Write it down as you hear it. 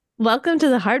Welcome to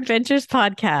the Heart Ventures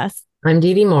podcast. I'm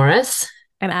Dee Dee Morris.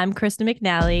 And I'm Krista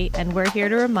McNally, and we're here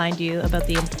to remind you about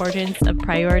the importance of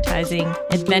prioritizing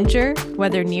adventure,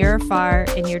 whether near or far,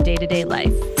 in your day-to-day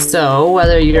life. So,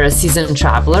 whether you're a seasoned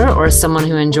traveler or someone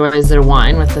who enjoys their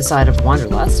wine with a side of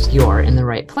wanderlust, you're in the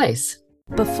right place.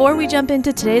 Before we jump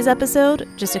into today's episode,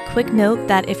 just a quick note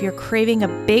that if you're craving a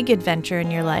big adventure in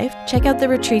your life, check out the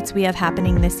retreats we have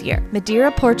happening this year.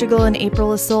 Madeira, Portugal in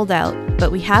April is sold out,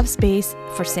 but we have space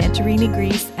for Santorini,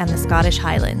 Greece, and the Scottish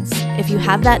Highlands. If you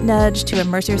have that nudge to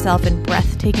immerse yourself in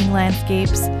breathtaking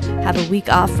landscapes, have a week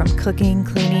off from cooking,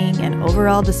 cleaning, and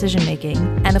overall decision-making,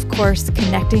 and of course,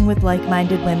 connecting with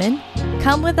like-minded women,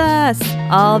 come with us!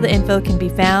 All the info can be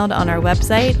found on our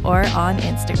website or on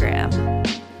Instagram.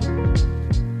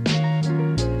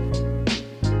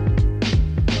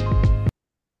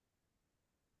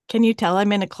 Can you tell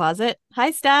I'm in a closet?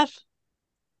 Hi, Steph.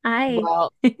 Hi.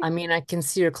 Well, I can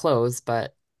see your clothes,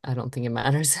 but I don't think it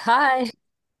matters. Hi.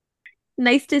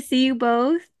 Nice to see you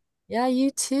both. Yeah, you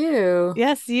too.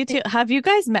 Yes, you too. Have you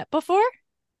guys met before?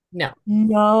 No,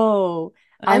 No,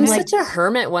 I'm I'm Okay. like such a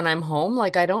hermit when I'm home.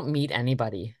 Like, I don't meet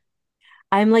anybody.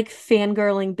 I'm like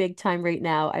fangirling big time right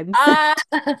now. Ah,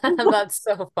 that's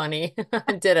so funny.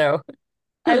 Ditto.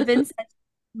 I've been such an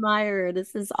admirer.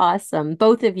 This is awesome.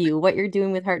 Both of you, what you're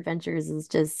doing with Heart Ventures is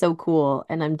just so cool.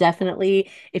 And I'm definitely,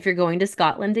 if you're going to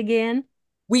Scotland again,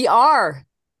 We are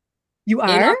you in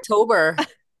are October.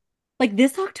 like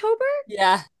this October?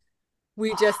 Yeah,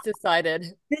 we just decided.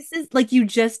 This is like you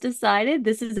just decided.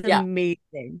 This is Yeah,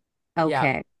 amazing. yeah,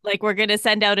 Okay. Like we're gonna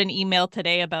send out an email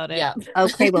today about it. yeah.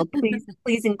 Okay, well,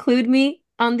 please include me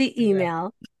on the Yeah,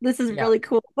 email. This is yeah. really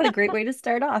cool. What a great way to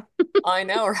start off. I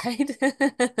know,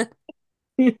 right?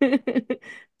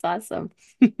 It's awesome.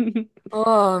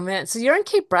 Oh man. So you're in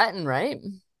Cape Breton, right?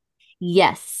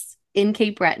 Yes, in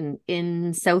Cape Breton,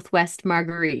 in Southwest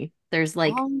Margaree. There's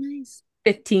like Oh, nice.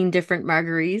 15 different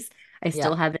Margarees. I Yeah.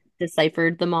 still haven't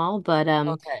deciphered them all, but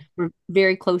Okay. we're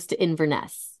very close to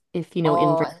Inverness, if you know Oh,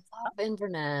 Inverness. I love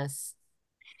Inverness.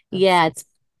 That's Yeah, so it's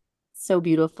so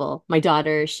beautiful. My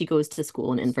daughter, she goes to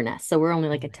school in Inverness, so we're only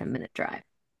like a nice. 10-minute drive.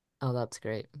 Oh, that's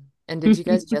great. And did you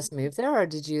guys just move there or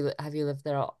have you lived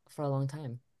there for a long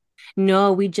time?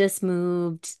 No, we just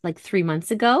moved like 3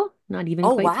 months ago, not even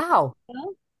Oh, quite three wow. months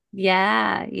ago.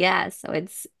 Yeah, yeah. So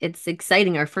it's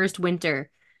exciting. Our first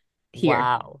winter here.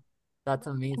 Wow. That's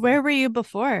amazing. Where were you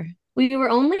before? We were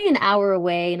only an hour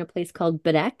away in a place called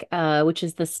Badek, which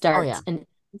is the Oh, start yeah. and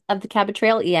of the Cabot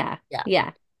Trail. Yeah, Yeah.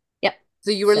 yeah, yep.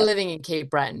 So you were So living in Cape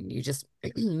Breton. You just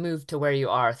moved to where you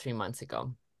are 3 months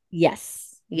ago.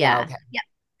 yes, Yeah, yeah, okay.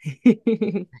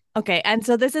 yeah. Okay, and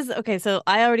so this is okay, so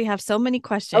I already have so many Okay.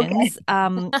 questions.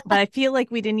 But I feel like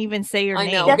we didn't even say your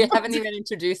I know. Yeah. name. We haven't even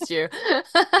introduced you.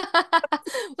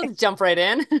 Let's jump right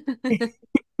in.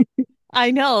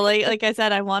 I know, like I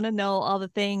said, I want to know all the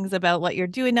things about what you're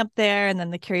doing up there and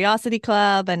then the Curiosity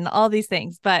Club and all these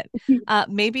things. But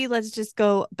maybe let's just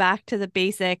go back to the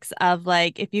basics of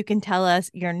like if you can tell us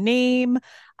your name.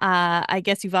 I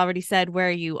guess you've already said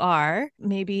where you are.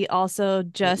 Maybe also What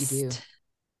you do. just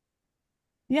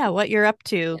yeah, what you're up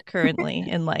to currently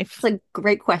in life. It's a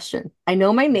great question. I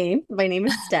know my name. My name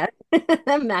is Steph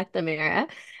McNamara.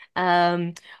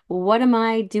 Um, what am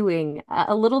I doing?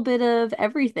 A little bit of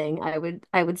everything, I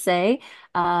would say.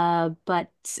 But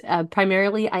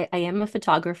primarily I am a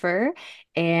photographer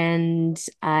and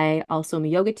I also am a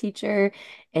yoga teacher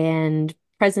and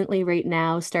presently right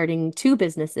now starting two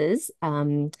businesses.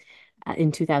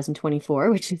 In 2024,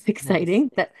 which is Nice.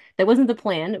 exciting. That wasn't the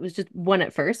plan. It was just one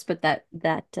at first, but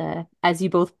that as you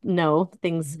both know,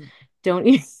 things Mhm.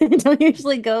 don't don't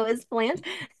usually go as planned.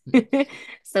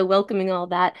 So welcoming all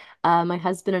that, my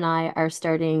husband and I are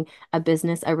starting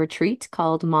a retreat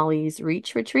called Molly's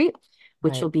Reach Retreat,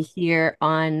 which will Right. be here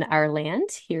on our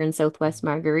land here in Southwest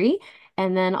Margaree.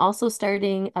 And then also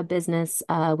starting a business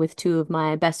with two of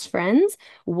my best friends.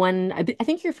 One, I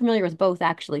think you're familiar with both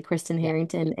actually, Kristen Yeah.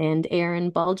 Harrington and Aaron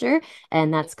Bulger,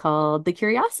 and that's called the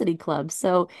Curiosity Club.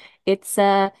 So it's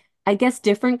I guess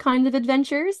different kinds of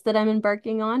adventures that I'm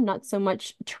embarking on, not so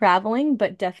much traveling,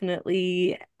 but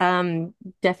definitely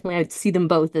I'd see them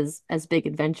both as big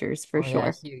adventures for Oh yeah,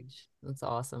 sure. huge. That's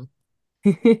awesome.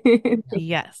 Yeah.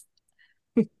 Yes.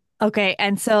 Okay,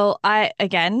 and so I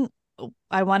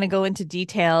want to go into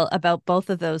detail about both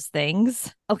of those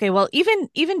things. Okay, well,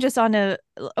 even just on a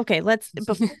okay,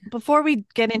 before we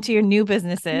get into your new Yeah.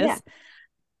 businesses,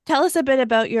 tell us a bit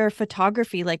about your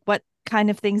photography. Like what kind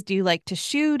of things do you like to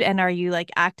shoot and are you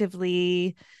like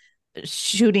actively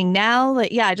shooting now?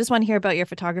 Like, yeah, I just want to hear about your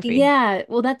photography. Yeah,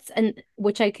 well, that's and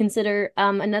which I consider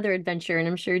another adventure, and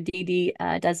I'm sure Dee Dee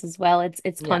does as well. It's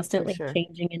Yeah, for constantly sure.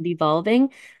 changing and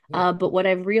evolving. Yeah. But what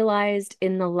I've realized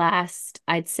in the last,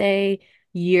 I'd say,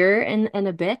 year and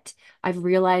a bit, I've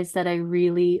realized that I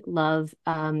really love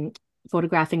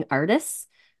photographing artists.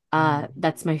 Mm,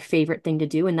 That's my favorite thing to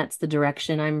do, and that's the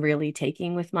direction I'm really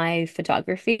taking with my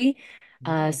photography.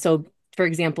 nice. So for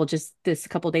example, just this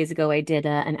couple days ago, I did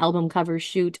an album cover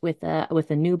shoot with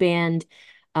a new band,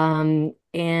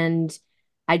 and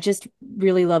I just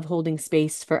really love holding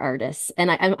space for artists, and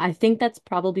I think that's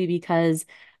probably because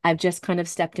I've just kind of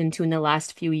stepped into in the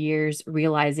last few years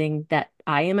realizing that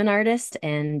I am an artist,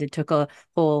 and it took a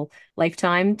whole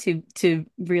lifetime to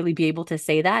really be able to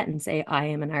say that and say I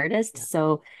am an artist. Yeah.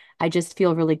 So I just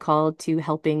feel really called to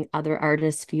helping other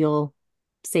artists feel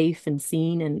safe and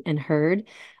seen and heard.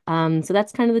 So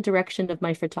that's kind of the direction of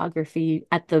my photography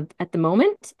at the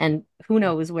moment, and who Yeah.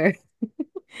 knows where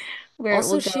where it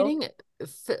will Also, go.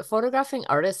 photographing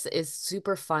artists is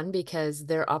super fun because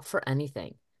they're up for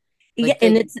anything. Yeah, Like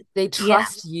and they it's they yeah,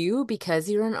 trust you because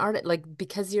you're an artist, like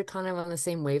because you're kind of on the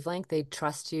same wavelength, they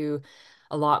trust you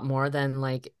a lot more than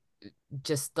like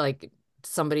just like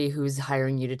somebody who's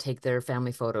hiring you to take their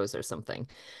family photos or something.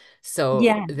 So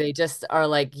yeah. they just are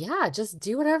like, yeah, just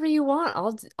do whatever you want.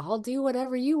 I'll do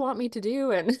whatever you want me to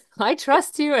do, and I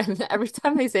trust you. And every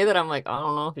time they say that, I'm like, I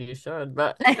don't know if you should,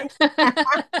 but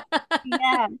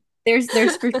Yeah. There's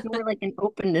for sure like an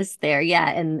openness there. Yeah,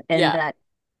 and yeah,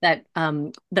 that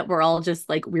we're all just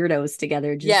like weirdos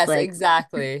together, just yes, like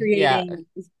exactly, yeah, creating.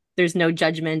 There's no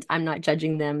judgment. I'm not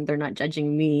judging them. They're not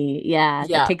judging me. Yeah, that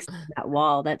yeah, takes that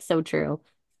wall. That's so true.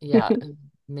 yeah. It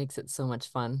makes it so much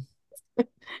fun.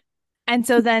 And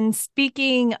so then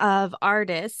speaking of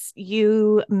artists,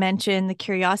 you mentioned the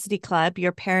Curiosity Club.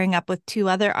 You're pairing up with two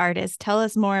other artists. Tell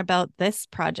us more about this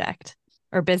project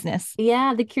or business.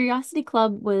 Yeah, the Curiosity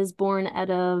Club was born out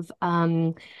of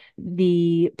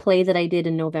the play that I did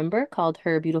in November called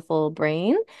Her Beautiful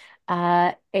Brain.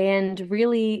 And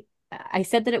really, I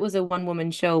said that it was a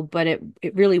one-woman show, but it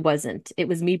really wasn't. It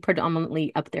was me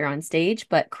predominantly up there on stage,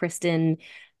 but Kristen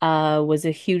was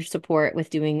a huge support with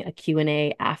doing a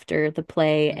Q&A after the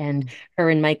play, and Mhm. her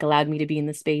and Mike allowed me to be in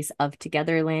the space of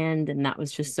Togetherland, and that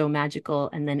was just so magical.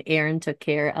 And then Aaron took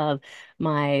care of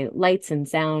my lights and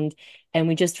sound. And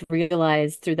we just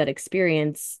realized through that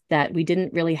experience that we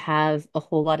didn't really have a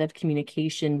whole lot of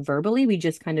communication verbally. We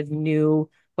just kind of knew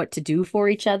what to do for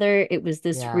each other. It was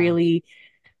this Yeah, really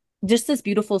just this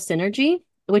beautiful synergy,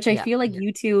 which I yeah, feel like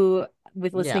you two,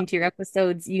 with yeah. listening to your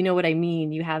episodes, you know what I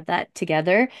mean. You have that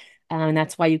together. And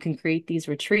that's why you can create these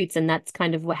retreats. And that's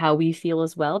kind of how we feel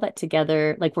as well, that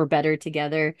together, like we're better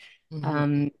together.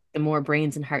 Hmm. The more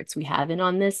brains and hearts we have in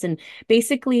on this. And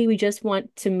basically, we just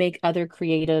want to make other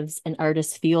creatives and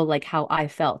artists feel like how I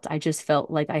felt. I just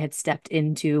felt like I had stepped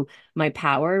into my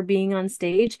power being on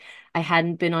stage. I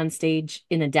hadn't been on stage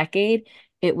in a decade.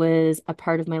 It was a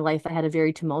part of my life. I had a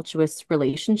very tumultuous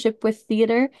relationship with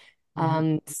theater.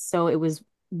 Hmm. So it was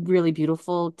really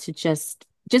beautiful to just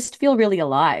feel really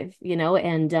alive,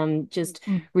 and just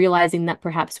Mm. realizing that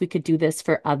perhaps we could do this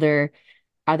for other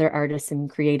artists and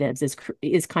creatives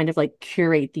is kind of like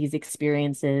curate these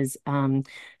experiences.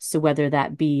 So whether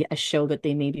that be a show that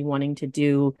they may be wanting to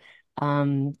do,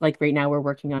 like right now we're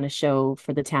working on a show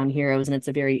for the Town Heroes, and it's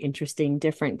a very interesting,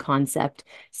 different concept.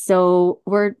 So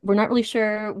we're not really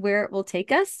sure where it will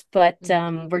take us, but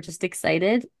we're just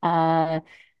excited.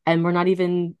 And we're not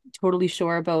even totally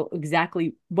sure about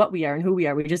exactly what we are and who we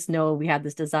are. We just know we have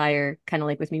this desire, kind of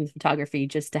like with me with photography,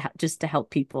 just to help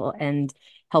people and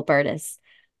help artists.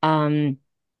 Um,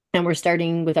 and we're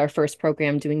starting with our first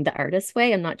program doing the Artist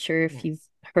Way. I'm not sure if you've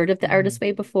Nice. heard of the Hmm. Artist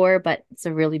Way before, but it's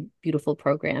a really beautiful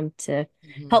program to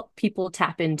Hmm. help people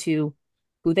tap into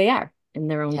who they are and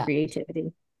their own Yeah.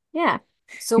 creativity. Yeah.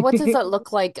 So what does that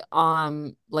look like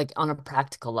on a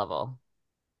practical level?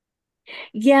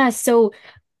 Yeah, so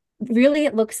really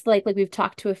it looks like we've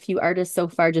talked to a few artists so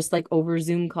far just like over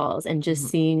Zoom calls and just Hmm.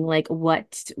 seeing like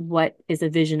what is a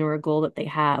vision or a goal that they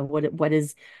have, what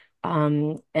is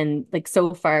and like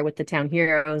so far with the Town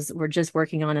Heroes we're just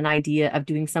working on an idea of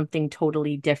doing something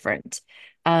totally different.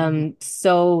 Hmm.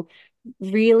 So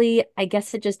really I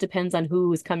guess it just depends on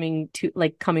who is coming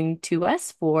to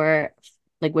us for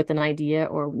like with an idea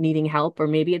or needing help, or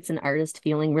maybe it's an artist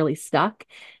feeling really stuck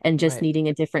and just Right. needing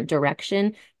a different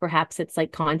direction. Perhaps it's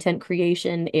like content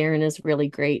creation. Aaron is really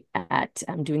great at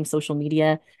doing social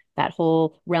media, that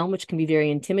whole realm, which can be very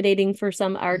intimidating for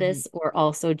some Hmm. artists, or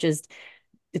also just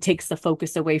it takes the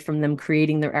focus away from them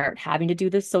creating their art, having to do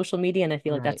this social media. And I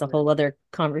feel like that's Right. a whole other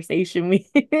conversation we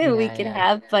we Yeah, could yeah.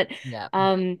 have. But Yeah.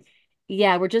 um,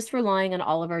 yeah, we're just relying on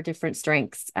all of our different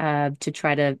strengths to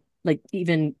try to like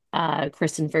even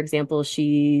Kristen, for example,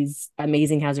 she's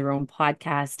amazing, has her own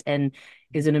podcast and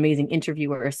is an amazing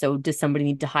interviewer. So does somebody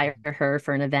need to hire her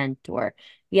for an event or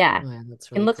yeah, Oh, yeah, that's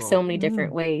can really look so cool. many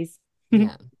different Mm. ways.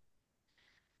 Yeah.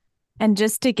 And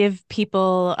just to give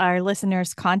people, our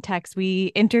listeners, context, we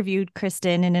interviewed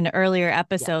Kristen in an earlier Yeah.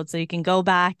 episode. So you can go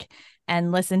back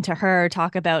and listen to her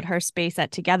talk about her space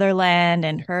at Togetherland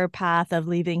and her path of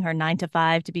leaving her 9 to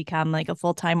 5 to become like a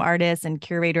full-time artist and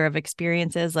curator of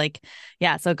experiences. Like,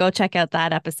 yeah, so go check out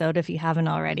that episode if you haven't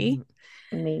already.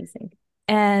 Mhm. Amazing.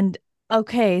 And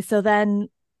okay, so then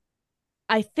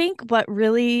I think what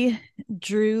really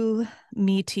drew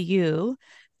me to you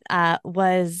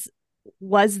was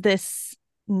this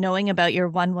knowing about your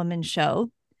one woman show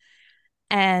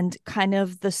and kind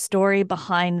of the story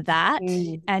behind that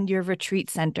Mm. and your retreat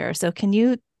center. So can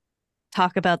you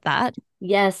talk about that?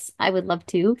 Yes, I would love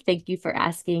to. Thank you for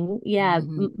asking. Yeah,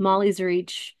 Mhm. Molly's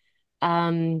Reach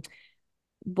um,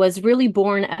 was really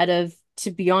born out of,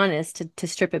 to be honest, to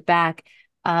strip it back.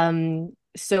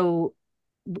 So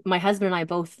my husband and I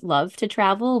both love to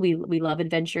travel. We love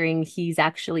adventuring. He's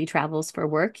actually travels for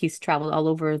work. He's traveled all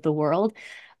over the world.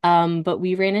 But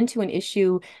we ran into an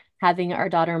issue having our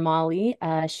daughter Molly.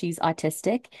 She's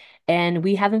autistic, and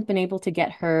we haven't been able to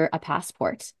get her a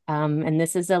passport. And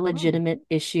this is a Oh. legitimate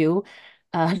issue,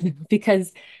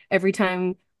 because every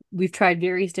time we've tried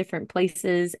various different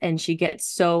places and she gets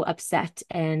so upset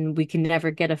and we can never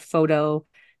get a photo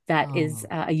that is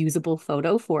Oh. a usable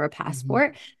photo for a Mhm.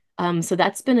 passport. So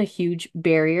that's been a huge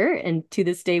barrier. And to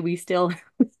this day, we still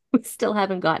we still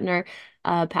haven't gotten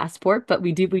our passport, but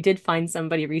we did find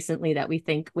somebody recently that we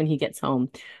think when he gets home,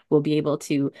 we'll be able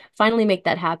to finally make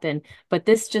that happen. But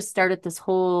this just started this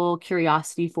whole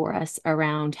curiosity for us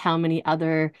around how many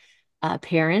other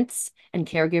parents and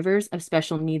caregivers of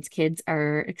special needs kids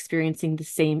are experiencing the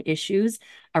same issues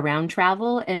around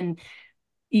travel. And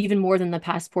even more than the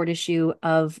passport issue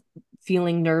of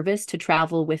feeling nervous to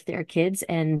travel with their kids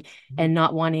and Mhm.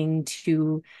 not wanting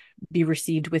to be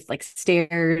received with like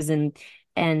stares and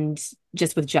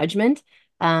just with judgment.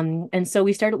 And so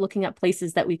we started looking at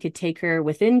places that we could take her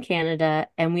within Canada,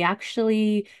 and we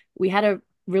had a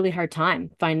really hard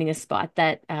time finding a spot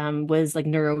that was like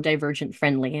neurodivergent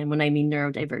friendly. And when I mean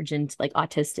neurodivergent, like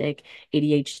autistic,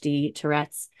 ADHD,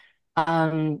 Tourette's.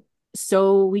 Um,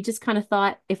 so we just kind of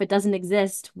thought, if it doesn't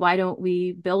exist, why don't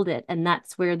we build it? And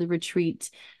that's where the retreat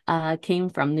came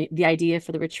from. The idea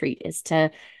for the retreat is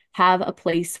to have a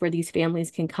place where these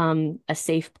families can come, a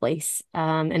safe place.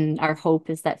 And our hope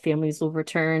is that families will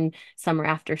return summer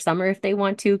after summer if they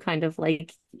want to, kind of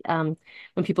like when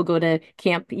people go to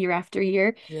camp year after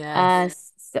year.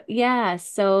 Yes. So, yeah,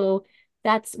 so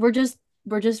that's we're just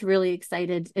really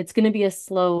excited. It's going to be a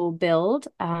slow build.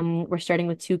 We're starting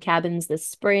with 2 cabins this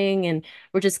spring, and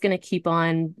we're just going to keep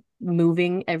on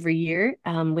moving every year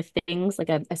with things like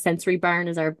a sensory barn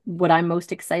is our what I'm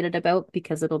most excited about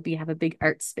because it'll be have a big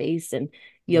art space and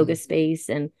yoga Mm. space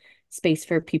and space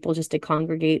for people just to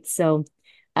congregate. So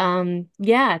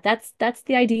yeah, that's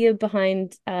the idea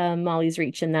behind Molly's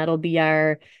Reach, and that'll be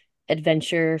our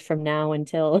adventure from now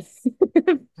until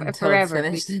Until it's forever.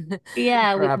 finished.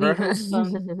 Yeah, we Forever.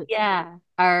 hope yeah,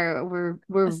 our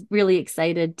we're really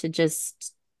excited to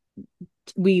just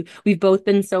we've both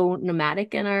been so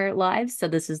nomadic in our lives, so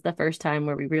this is the first time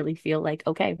where we really feel like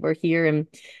okay, we're here and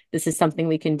this is something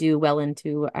we can do well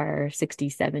into our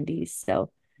 60s, 70s.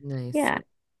 So, Nice. yeah.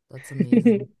 That's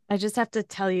amazing. I just have to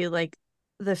tell you, like,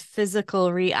 the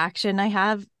physical reaction I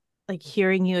have, like,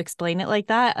 hearing you explain it like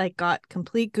that, I got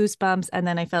complete goosebumps. And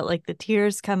then I felt like the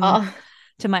tears come Oh,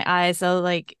 to my eyes. So,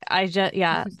 like,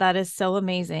 yeah, that is so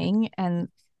amazing and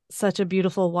such a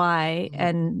beautiful why. Mhm.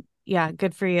 And yeah,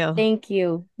 good for you. thank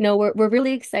you. No, we're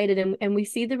really excited and we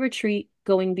see the retreat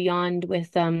going beyond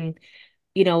with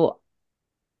you know,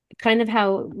 kind of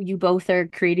how you both are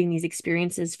creating these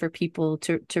experiences for people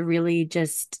to really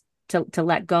just to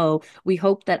let go. We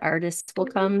hope that artists will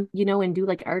come, and do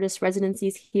like artist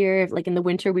residencies here. Like in the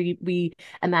winter, we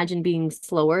imagine being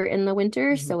slower in the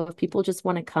winter. Mhm. So if people just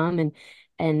want to come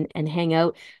and hang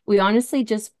out, we honestly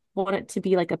just want it to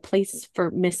be like a place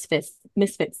for misfits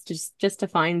just to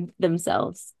find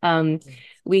themselves. Nice.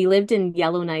 We lived in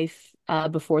Yellowknife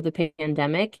before the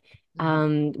pandemic,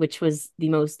 Mhm. which was the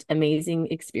most amazing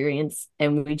experience.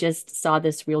 And we just saw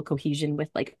this real cohesion with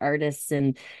like artists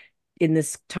and in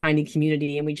this tiny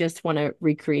community, and we just want to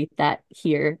recreate that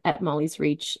here at Molly's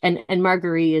Reach. And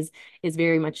Marguerite is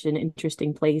very much an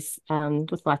interesting place,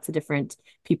 with lots of different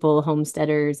people,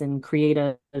 homesteaders and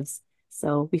creatives.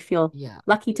 So we feel Yeah.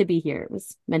 lucky to be here. It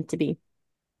was meant to be.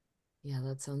 Yeah,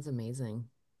 that sounds amazing.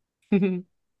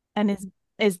 And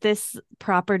is this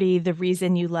property the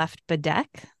reason you left Bedeck?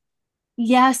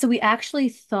 Yeah, so we actually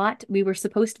thought we were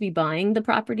supposed to be buying the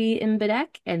property in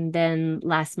Badek, and then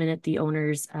last minute the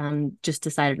owners just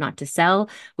decided not to sell,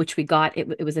 which we got.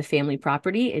 It was a family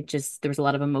property. It just there was a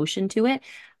lot of emotion to it.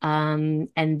 And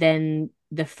then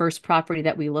the first property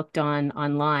that we looked on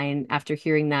online after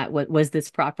hearing that was this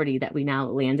property that we now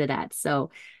landed at. So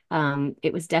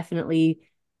it was definitely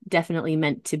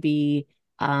meant to be.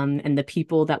 And the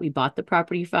people that we bought the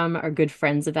property from are good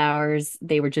friends of ours.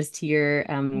 They were just here.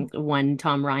 One,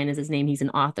 Tom Ryan is his name. He's an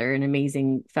author, an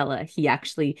amazing fella. He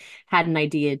actually had an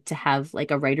idea to have like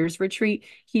a writer's retreat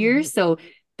here. Hmm. So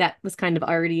that was kind of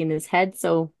already in his head.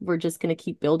 So we're just going to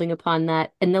keep building upon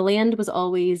that. And the land was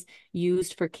always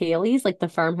used for Kaylee's, like the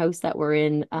farmhouse that we're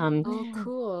in. Oh, Oh,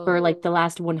 cool. For like the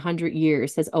last 100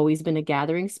 years has always been a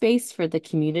gathering space for the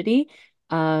community.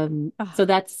 So oh,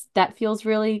 that feels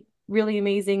really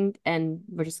amazing, and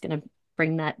we're just gonna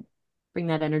bring that bring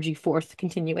that energy forth,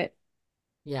 continue it.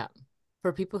 Yeah.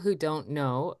 For people who don't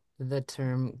know the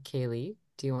term Kaylee,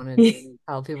 do you want to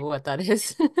tell people what that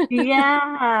is?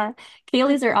 Yeah,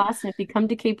 Kaylee's are awesome. If you come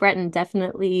to Cape Breton,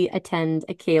 definitely attend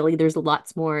a Kaylee. There's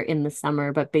lots more in the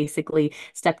summer, but basically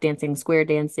step dancing, square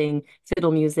dancing,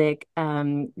 fiddle music.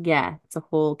 Yeah, it's a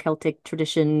whole Celtic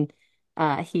tradition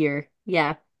here.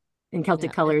 Yeah. And Celtic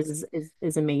Yeah, Colors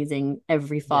is amazing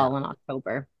every yeah. fall in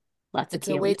October. Lots of It's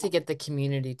a way Kaylee. to get the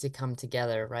community to come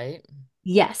together, right?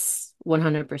 Yes,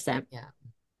 100%. Yeah,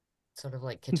 sort of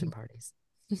like kitchen parties.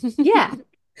 Yeah.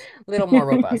 A little more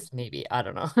robust, maybe. I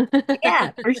don't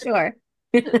Yeah, know. for sure.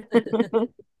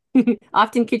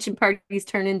 Often kitchen parties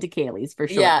turn into Kaylee's for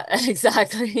sure. Yeah,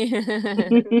 exactly.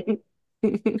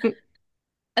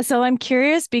 so I'm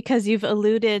curious because you've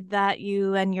alluded that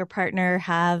you and your partner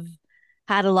have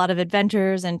had a lot of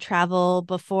adventures and travel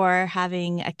before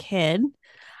having a kid.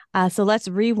 So let's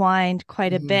rewind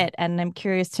quite a Mhm. bit. And I'm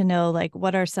curious to know, like,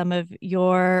 what are some of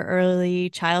your early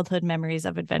childhood memories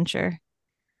of adventure?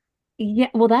 Yeah,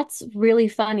 well, that's really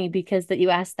funny because that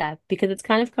you asked that because it's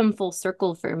kind of come full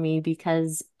circle for me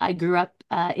because I grew up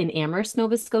in Amherst,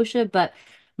 Nova Scotia, but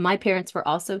my parents were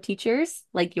also teachers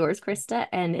like yours, Krista.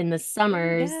 And in the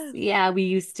summers, Yes. yeah, we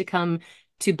used to come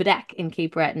to Bedeck in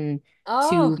Cape Breton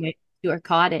Oh, to to our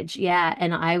cottage. Yeah,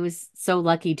 and I was so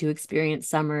lucky to experience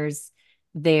summers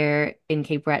there in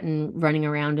Cape Breton, running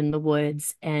around in the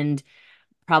woods. And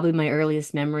probably my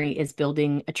earliest memory is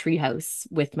building a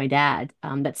treehouse with my dad,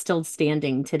 that's still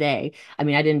standing today. I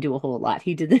mean, I didn't do a whole lot.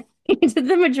 He did he did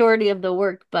the majority of the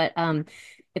work, but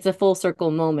it's a full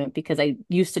circle moment because I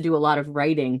used to do a lot of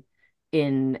writing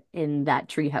in that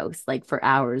treehouse, like for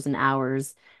hours and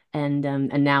hours. And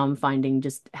now I'm finding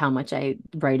just how much I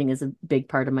writing is a big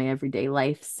part of my everyday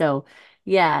life. So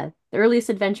yeah, the earliest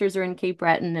adventures are in Cape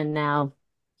Breton, and now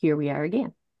here we are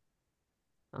again.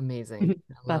 amazing.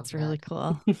 I love That's really that.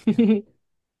 cool. Yeah.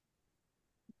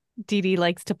 Dee Dee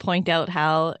likes to point out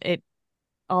how it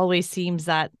always seems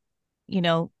that,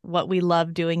 what we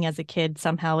love doing as a kid,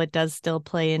 somehow it does still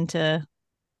play into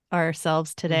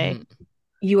ourselves today. Hmm.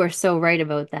 You are so right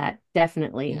about that.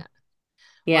 Definitely. Yeah.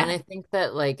 Well, and Yeah. I think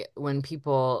that like when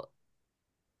people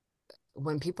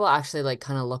actually like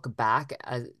kind of look back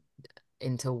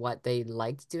into what they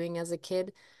liked doing as a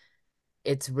kid,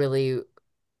 it's really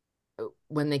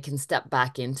when they can step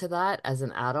back into that as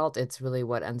an adult, it's really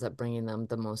what ends up bringing them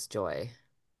the most joy.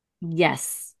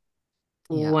 Yes.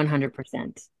 Yeah.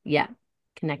 100%. Yeah.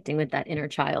 Connecting with that inner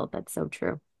child. That's so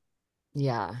true.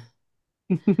 Yeah.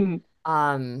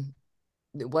 Um,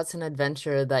 what's an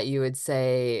adventure that you would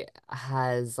say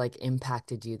has like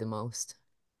impacted you the most?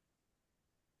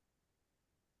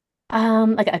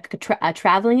 Like a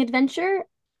traveling adventure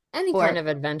Any kind or of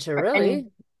adventure, or any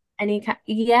really. any kind.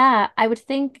 Yeah, I would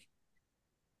think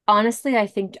honestly, I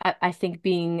think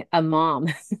being a mom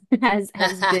has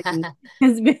been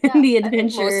has been Yeah, the I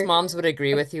think most adventure. moms would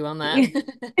agree with you on that.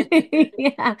 Yeah,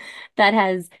 yeah, that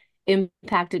has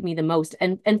impacted me the most.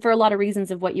 And for a lot of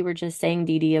reasons of what you were just saying,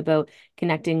 Dee Dee, about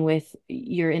connecting with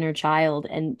your inner child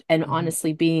and Hmm.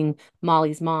 honestly being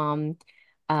Molly's mom,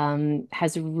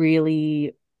 has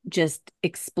really just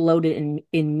exploded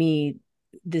in me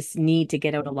this need to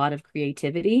get out a lot of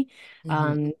creativity. Hmm.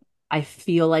 Um, I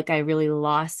feel like I really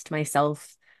lost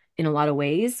myself in a lot of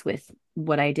ways with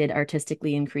what I did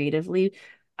artistically and creatively.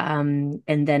 And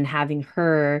then having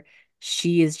her,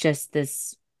 she is just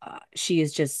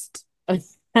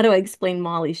how do I explain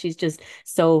Molly? She's just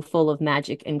so full of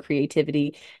magic and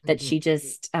creativity that Mhm. she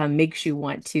just makes you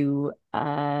want to,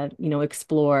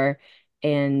 explore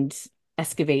and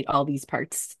excavate all these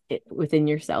parts within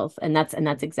yourself. And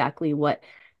that's exactly what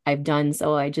I've done.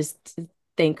 So I just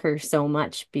thank her so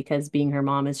much because being her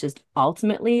mom has just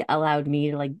ultimately allowed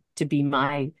me to like to be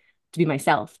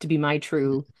myself, to be my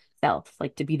Mhm. true self,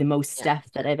 like to be the most Yeah,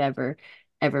 Steph that I've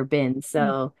ever been.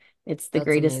 So it's the that's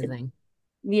greatest. amazing.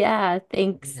 Yeah,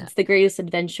 thanks. Yeah, It's the greatest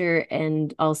adventure,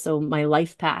 and also my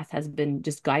life path has been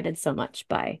just guided so much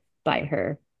by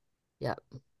her. yeah,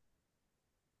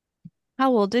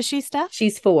 How old is she, Steph?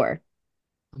 She's 4.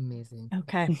 amazing.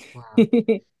 Okay. Wow.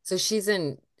 So she's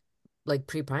in like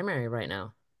pre-primary right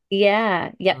now.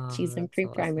 Yeah, yeah, Oh, she's in that's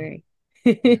awesome. pre-primary.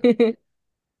 Yeah,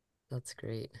 that's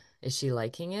great. Is she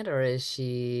liking it or is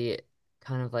she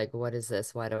kind of like, what is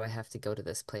this? Why do I have to go to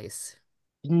this place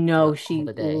No, throughout all she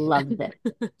the day? loves it.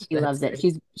 She That's loves it.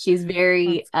 great. She's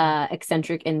very That's great.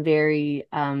 eccentric and very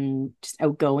just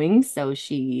outgoing, so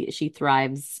she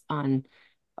thrives on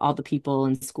all the people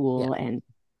in Yeah. school and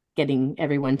getting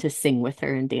everyone to sing with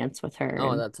her and dance with her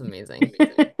Oh, and that's amazing.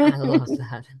 I love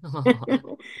that.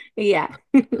 Oh, yeah.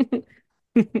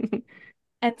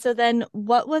 And so then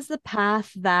what was the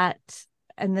path that,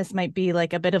 and this might be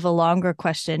like a bit of a longer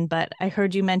question, but I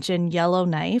heard you mention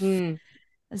Yellowknife. Mm.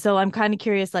 So I'm kind of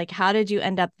curious, like, how did you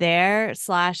end up there,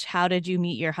 slash, how did you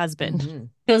meet your husband? hmm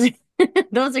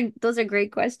Those are those are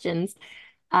great questions.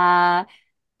 Uh,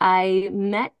 I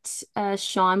met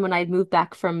Sean when I moved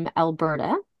back from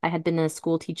Alberta. I had been a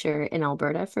school teacher in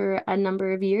Alberta for a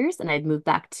number of years, and I'd moved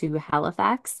back to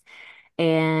Halifax.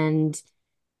 And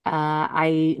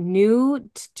I knew,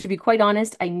 to be quite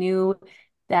honest, I knew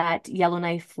that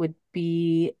Yellowknife would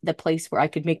be the place where I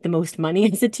could make the most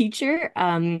money as a teacher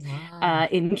Wow.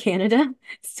 in Canada.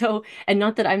 So, and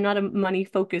not that I'm not a money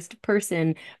focused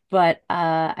person, but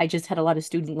I just had a lot of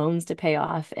student loans to pay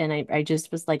off. And I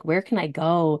just was like, where can I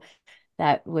go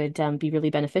that would be really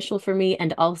beneficial for me?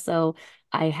 And also,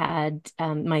 I had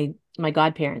my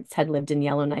godparents had lived in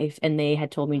Yellowknife, and they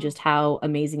had told me Oh. just how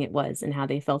amazing it was and how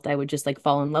they felt I would just like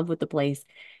fall in love with the place.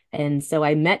 And so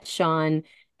I met Sean,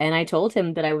 and I told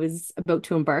him that I was about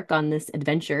to embark on this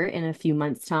adventure in a few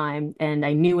months' time. And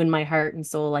I knew in my heart and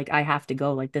soul, like, I have to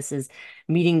go. Like, this is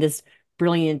meeting this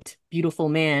brilliant, beautiful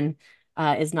man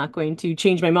is not going to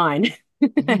change my mind.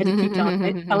 I had to keep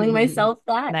telling myself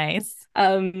that. Nice.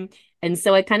 Um, and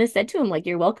so I kind of said to him, like,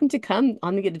 you're welcome to come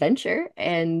on the adventure.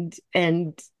 And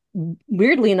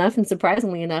weirdly enough and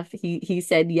surprisingly enough, he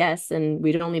said yes. And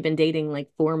we'd only been dating like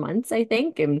 4 months, I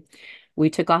think. And we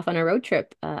took off on a road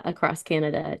trip across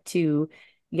Canada to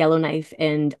Yellowknife.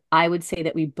 And I would say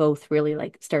that we both really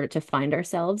like started to find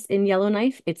ourselves in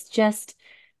Yellowknife. It's just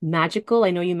magical.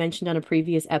 I know you mentioned on a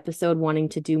previous episode wanting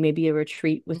to do maybe a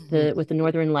retreat with hmm the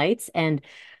Northern Lights. And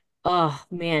oh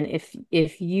man, if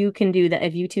you can do that,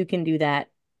 if you two can do that,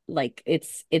 like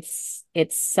it's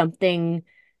something.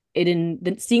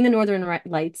 Seeing the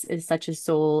Lights is such a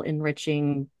soul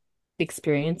enriching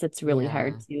experience. It's really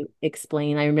hard Yeah. to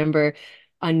explain. I remember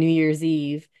on New Year's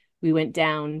Eve, we went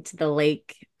down to the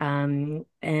lake, and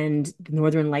the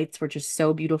Northern Lights were just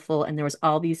so beautiful, and there was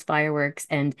all these fireworks,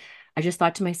 and I just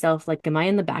thought to myself, like, am I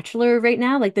in The Bachelor right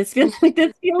now? Like this feels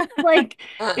like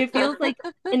it feels like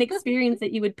an experience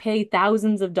that you would pay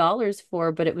thousands of dollars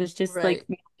for, but it was just like Right.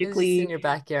 It was just in magically, your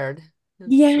backyard.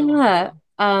 It's so yeah. awesome.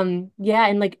 Yeah,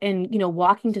 and like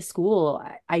walking to school,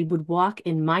 I would walk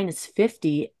in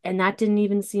 -50, and that didn't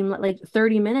even seem like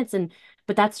 30 minutes. And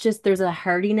but that's just there's a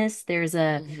hardiness,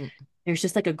 hmm there's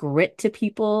just like a grit to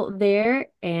people there,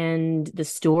 and the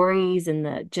stories and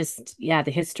the just yeah,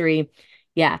 the history.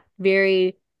 Yeah,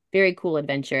 very, very cool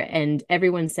adventure. And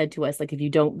everyone said to us, like, if you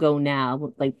don't go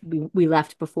now, like we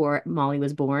left before Molly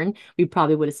was born, we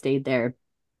probably would have stayed there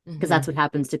because that's hmm what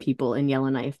happens to people in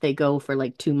Yellowknife. They go for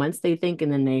like 2 months, they think,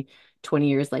 and then 20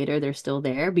 years later, they're still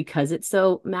there because it's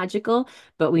so magical.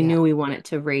 But we Yeah. knew we wanted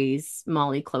to raise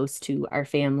Molly close to our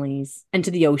families and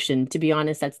to the ocean. To be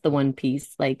honest, that's the one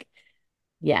piece. Like,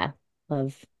 yeah,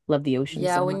 love the ocean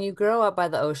Yeah, so when much. you grow up by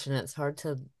the ocean, it's hard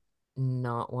to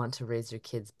not want to raise your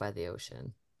kids by the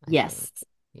ocean, I think. Yes.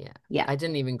 Yeah. Yeah. I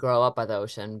didn't even grow up by the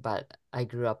ocean, but I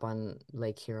grew up on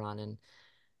Lake Huron and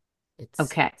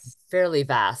it's Okay. fairly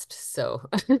vast. So,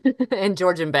 and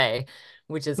Georgian Bay,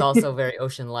 which is also very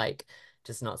ocean-like,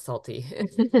 just not salty.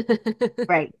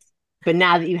 Right. But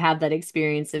now that you have that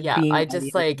experience of Yeah, being I by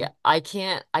the just like ocean. I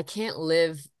can't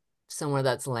live somewhere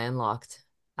that's landlocked,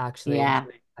 actually. Yeah.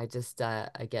 I just I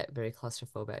get very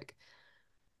claustrophobic.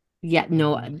 Yeah.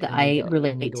 No, I I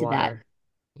need relate to that. water.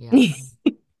 Yeah.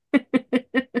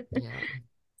 Yeah.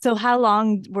 So how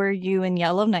long were you in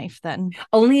Yellowknife then?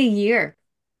 Only a year.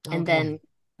 And Okay. then,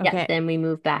 yeah, Okay. then we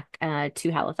moved back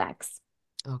to Halifax.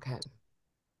 Okay.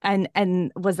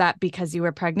 And was that because you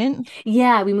were pregnant?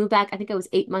 Yeah, we moved back. I think I was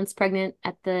 8 months pregnant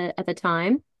at the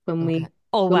time Okay.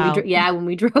 Oh, wow. yeah, when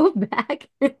we drove back.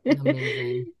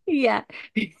 Amazing. Yeah.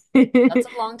 That's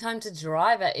a long time to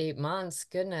drive at 8 months.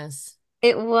 Goodness.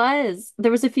 It was.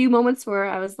 There was a few moments where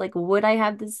I was like, would I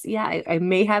have this? Yeah, I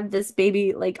may have this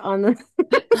baby like on the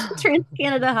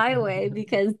Trans-Canada Highway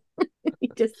because you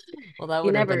just Well, that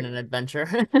you would have been never an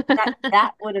adventure.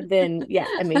 that would have been, yeah,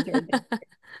 a major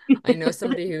I know adventure.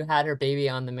 somebody who had her baby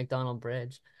on the McDonald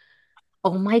Bridge.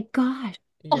 Oh my gosh.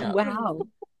 Oh Yeah. wow.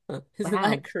 Isn't Wow.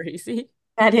 that crazy?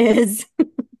 That is.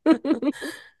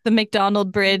 The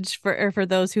McDonald Bridge for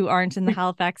those who aren't in the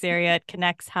Halifax area, it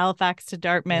connects Halifax to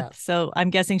Yeah. Dartmouth. So I'm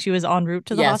guessing she was en route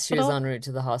to the Yes, she was hospital. en route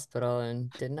to the hospital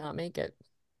and did not make it.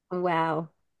 Wow.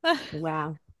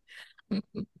 Wow.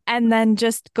 And then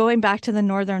just going back to the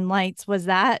Northern Lights, was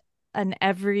that an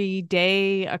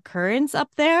everyday occurrence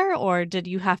up there, or did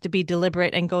you have to be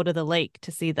deliberate and go to the lake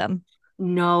to see them?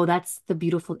 No, that's the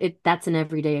beautiful that's an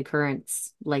everyday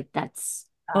occurrence. Like that's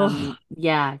Oh,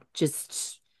 yeah,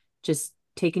 just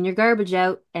taking your garbage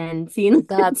out and seeing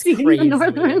That's seeing the crazy.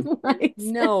 northern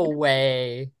lights. No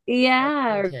way.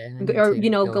 Yeah, Okay, I need or to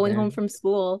go going there. home from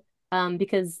school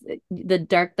because the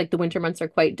dark like the winter months are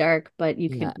quite dark, but you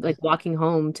Yeah, could like walking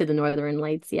home to the northern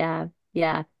lights. Yeah.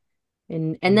 Yeah.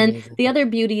 And then amazing. the other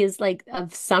beauty is like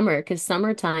of summer, because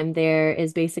summertime there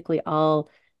is basically all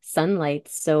sunlight.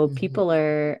 So Hmm. people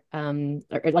are or,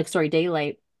 like sorry,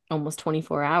 daylight almost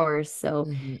 24 hours. So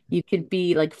Hmm. you could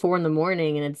be like 4 in the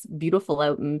morning and it's beautiful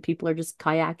out and people are just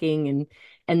kayaking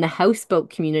and the houseboat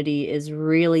community is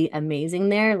really amazing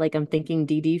there. Like I'm thinking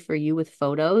DD for you with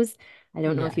photos. I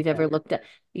don't know if Yeah. you've ever looked at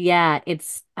yeah,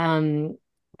 it's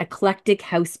eclectic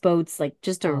houseboats, like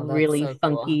just a Oh, that's really so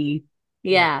cool. funky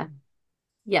Yeah. yeah.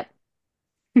 Yep.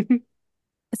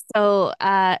 so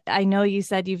I know you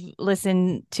said you've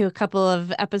listened to a couple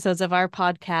of episodes of our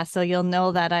podcast, so you'll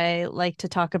know that I like to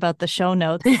talk about the show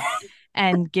notes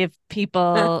and give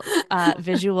people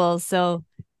visuals. So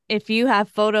if you have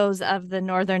photos of the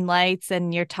Northern Lights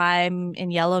and your time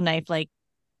in Yellowknife, like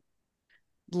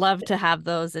love to have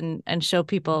those and show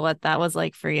people what that was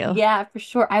like for you. Yeah, for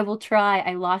sure. I will try.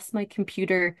 I lost my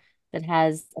computer that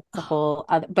has that's a whole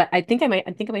other, but I think I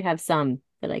might have some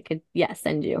that I could, yeah,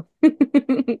 send you.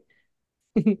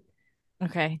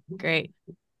 Okay, great.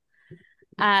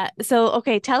 So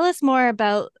okay, tell us more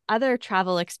about other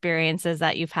travel experiences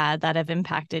that you've had that have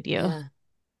impacted you. Yeah.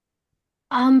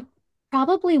 Um,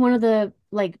 Probably one of the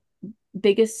like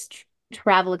biggest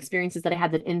travel experiences that I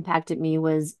had that impacted me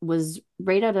was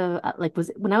right out of like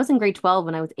was when I was in grade 12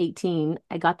 when I was 18,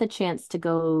 I got the chance to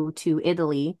go to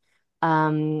Italy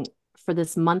um for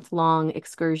this month-long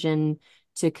excursion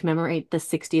to commemorate the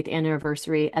 60th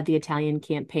anniversary of the Italian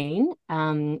campaign.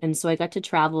 And so I got to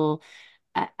travel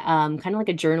kind of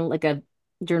like a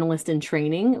journalist in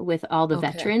training with all the Okay.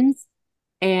 veterans.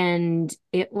 And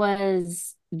it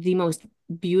was the most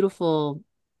beautiful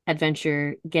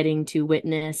adventure getting to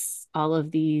witness all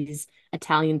of these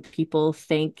Italian people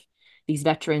thank these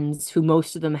veterans who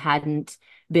most of them hadn't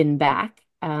been back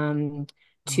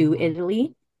to Oh,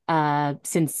 Italy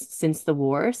since the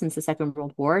war, since the Second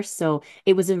World War. So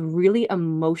it was a really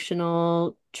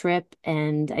emotional trip,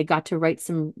 and I got to write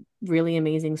some really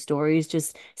amazing stories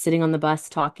just sitting on the bus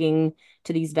talking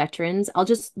to these veterans. I'll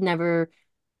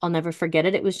never forget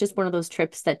it. It was just one of those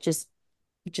trips that just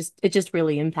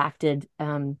really impacted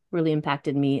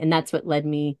me. And that's what led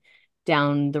me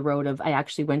down the road of I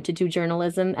actually went to do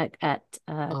journalism at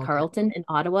okay. Carleton in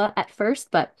Ottawa at first,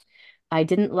 but I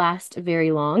didn't last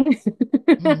very long.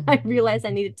 I realized I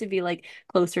needed to be like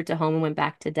closer to home and went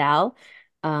back to Dal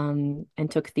and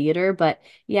took theater. But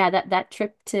yeah, that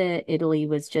trip to Italy it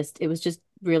was just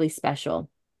really special.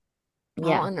 How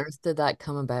Yeah. on earth did that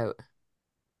come about?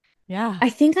 Yeah. I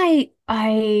think I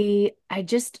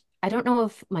don't know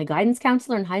if my guidance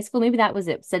counselor in high school, maybe that was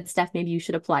it, said, Steph, maybe you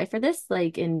should apply for this,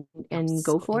 like and That's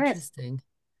go so for it. interesting.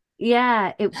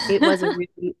 Yeah, it was a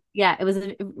really yeah, it was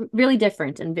really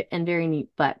different and very neat.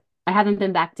 But I haven't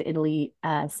been back to Italy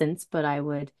since, but I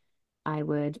would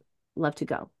love to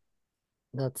go.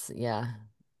 Yeah,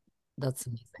 that's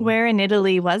amazing. Where in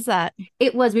Italy was that? We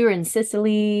were in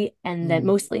Sicily and then Mm,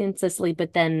 mostly in Sicily,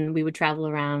 but then we would travel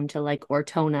around to like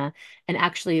Ortona. And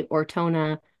actually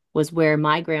Ortona was where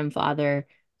my grandfather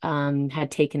had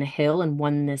taken a hill and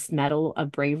won this medal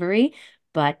of bravery.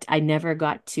 But I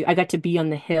got to be on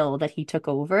the hill that he took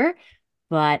over,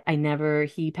 but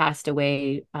he passed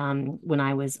away when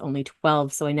I was only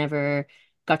 12. So I never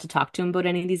got to talk to him about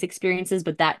any of these experiences,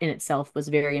 but that in itself was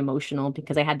very emotional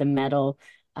because I had the medal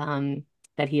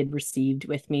that he had received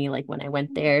with me like when I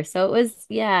went there. So it was,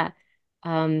 yeah,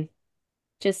 um,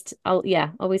 just I'll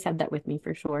yeah, always had that with me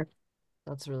for sure.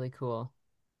 That's really cool.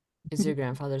 Is your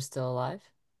grandfather still alive?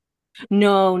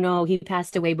 No, no, he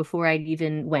passed away before I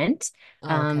even went.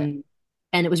 Oh, okay. Um,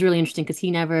 and it was really interesting because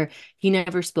he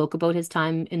never spoke about his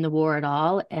time in the war at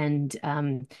all. And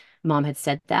mom had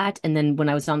said that. And then when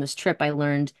I was on this trip, I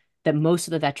learned that most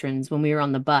of the veterans, when we were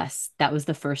on the bus, that was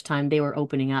the first time they were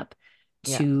opening up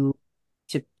Yeah. to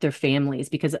their families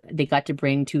because they got to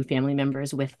bring two family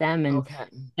members with them. And Okay.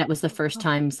 that was the first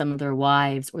time some of their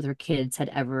wives or their kids had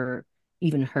ever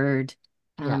even heard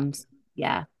Yeah. um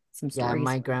yeah, some Yeah, stories.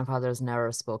 my grandfathers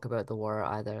never spoke about the war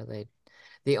either.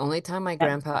 The only time my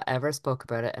Yep. grandpa ever spoke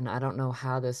about it, and I don't know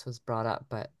how this was brought up,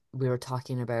 but we were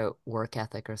talking about work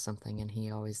ethic or something, and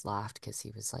he always laughed because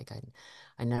he was like,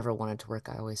 I never wanted to work.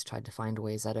 I always tried to find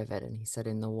ways out of it. And he said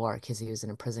in the war, because he was in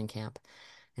a prison camp,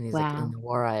 and he's like, in Wow. the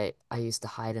war, I used to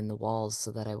hide in the walls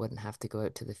so that I wouldn't have to go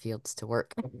out to the fields to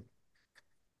work.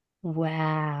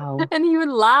 Wow. And he would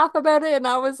laugh about it, and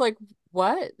I was like,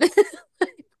 what?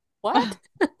 What?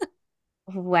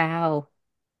 Wow.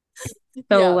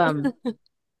 So, Yeah.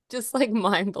 Just like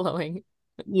mind blowing.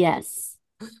 yes.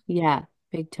 Yeah,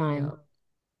 big Yeah. time.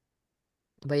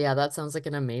 But yeah, that sounds like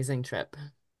an amazing trip.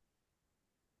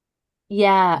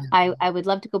 Yeah, Yeah. I would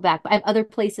love to go back, but I have other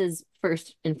places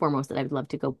first and foremost that I would love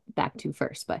to go back to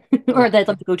first, but or Yeah. that I'd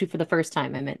love to go to for the first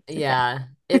time, I meant to say. Yeah.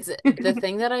 It's the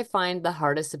thing that I find the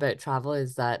hardest about travel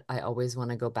is that I always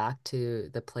want to go back to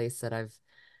the place that I've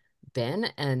been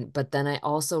and but then I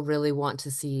also really want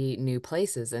to see new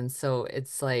places. And so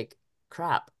it's like,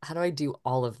 crap, how do I do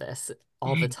all of this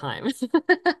all the time?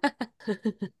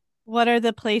 What are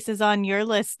the places on your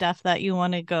list, Steph, that you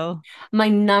want to go? My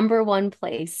number one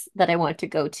place that I want to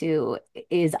go to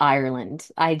is Ireland.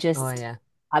 I Oh just yeah.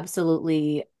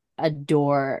 absolutely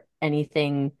adore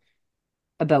anything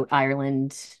about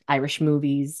Ireland, Irish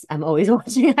movies. I'm always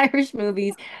watching Irish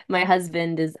movies. My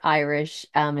husband is Irish,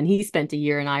 and he spent a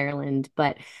year in Ireland,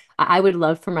 but I would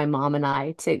love for my mom and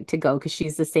I to go because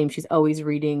she's the same. She's always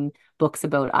reading books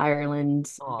about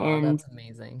Ireland. Oh, And that's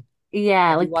amazing.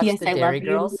 yeah, Have you like watched P.S. The I love Dairy you.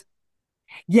 Girls?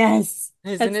 Yes,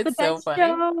 Isn't that's it the so best funny?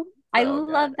 show. I So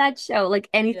love good. that show. Like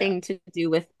Yeah. anything to do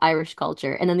with Irish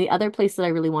culture. And then the other place that I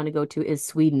really want to go to is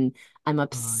Sweden. I'm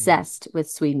Oh yeah. obsessed with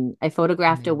Sweden. I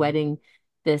photographed a Amazing. wedding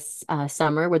this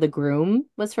summer where the groom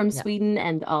was from Yeah. Sweden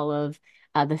and all of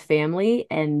the family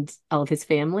and all of his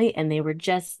family, and they were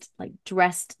just like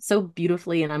dressed so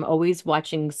beautifully. And I'm always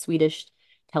watching Swedish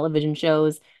television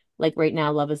shows. Like right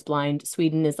now, Love is Blind.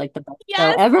 Sweden is like the best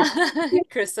show Yes. ever.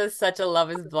 Krista's such a Love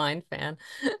is Blind fan.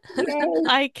 Yay.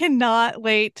 I cannot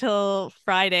wait till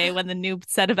Friday when the new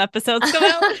set of episodes come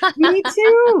out. Me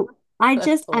too.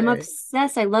 That's I'm hilarious.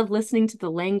 obsessed. I love listening to the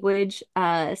language.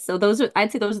 So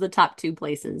I'd say those are the top two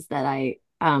places that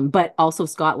but also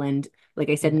Scotland, like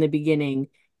I said Yeah. in the beginning,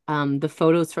 the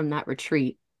photos from that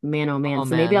retreat, man, oh man. Oh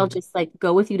So maybe I'll man. just like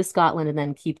go with you to Scotland and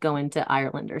then keep going to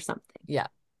Ireland or something. Yeah.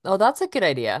 Oh, that's a good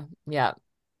idea. Yeah.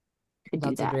 Could do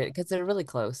That's a that. great because they're really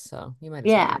close, so you might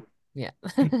as well. Yeah. Yeah.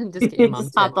 Just get your mom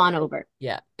Just to hop on over.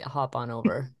 yeah, hop on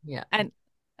over. Yeah. And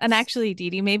actually, Dee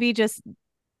Dee, maybe just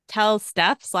tell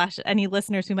Steph slash any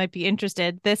listeners who might be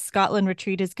interested, this Scotland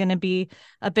retreat is going to be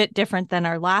a bit different than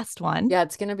our last one. Yeah,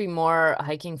 it's going to be more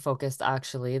hiking focused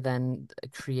actually than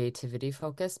creativity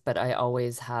focused, but I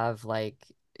always have like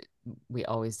we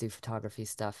always do photography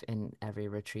stuff in every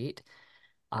retreat.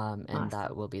 And Awesome.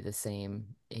 that will be the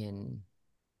same in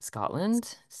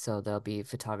Scotland. So there'll be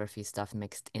photography stuff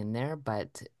mixed in there,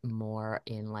 but more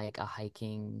in like a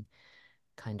hiking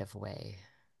kind of way.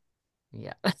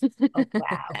 Yeah. Oh,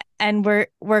 wow. And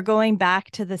we're going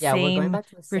back to the Yeah, we're going same back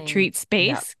to the same. retreat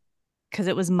Yeah. space because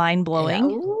it was mind Yeah.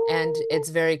 blowing. And Ooh. it's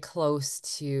very close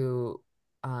to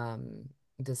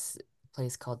this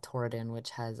place called Torridon, which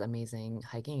has amazing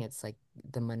hiking. It's like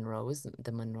the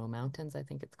Monroe Mountains, I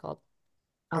think it's called,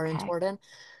 are in Okay. Torridon.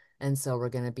 And so we're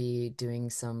going to be doing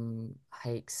some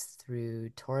hikes through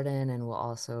Torridon, and we'll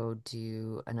also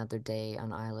do another day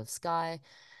on Isle of Skye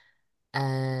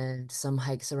and some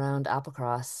hikes around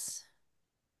Applecross.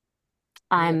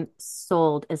 Yeah. I'm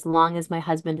sold as long as my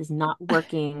husband is not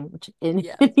working, which in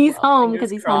Yes. he's Well, home because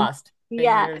fingers he's home. crossed.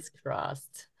 Yeah, Fingers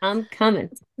crossed. I'm coming.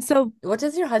 So, What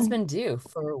does your husband do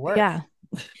for work? yeah.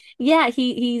 Yeah,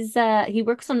 he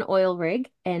works on an oil rig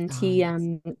and Oh, nice.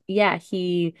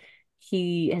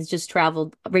 he has just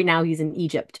traveled. Right now he's in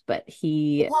Egypt, but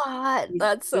What?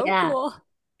 That's so yeah. cool.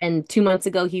 And 2 months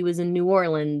ago he was in New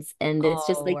Orleans and it's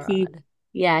just Oh, like rad.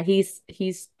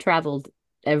 he's traveled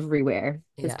everywhere.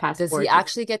 His Yeah. Does he passport is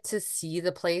actually get to see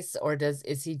the place, or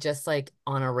is he just like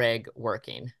on a rig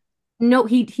working? No,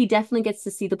 he definitely gets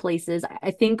to see the places.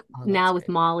 I think Oh, that's now with great.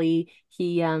 Molly,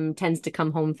 he tends to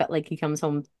come home like he comes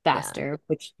home Yeah. faster,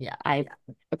 which Yeah. I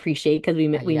appreciate because we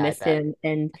Yeah, I miss bet. him.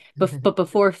 And but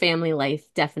before family life,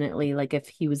 definitely like if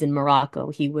he was in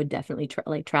Morocco, he would definitely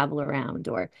travel around.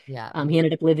 Or Yeah. he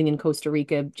ended up living in Costa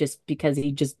Rica just because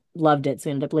he just loved it, so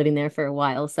he ended up living there for a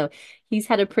while. So he's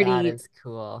had a That pretty is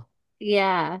cool.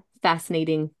 yeah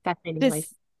fascinating life.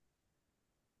 Does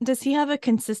does he have a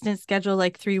consistent schedule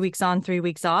like 3 weeks on, 3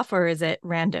 weeks off, or is it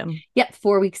random? Yep,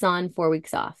 4 weeks on, 4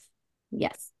 weeks off.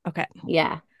 Yes. Okay.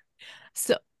 Yeah.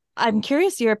 So I'm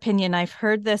curious your opinion. I've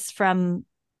heard this from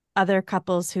other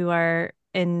couples who are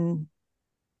in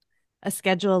a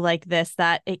schedule like this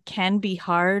that it can be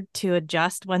hard to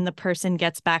adjust when the person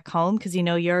gets back home because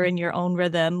you're in your own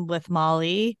rhythm with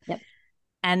Molly, Yep.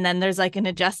 and then there's like an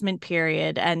adjustment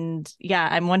period. And yeah,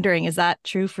 I'm wondering, is that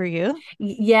true for you?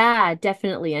 Yeah,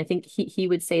 definitely. I think he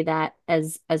would say that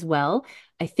as well.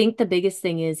 I think the biggest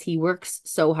thing is he works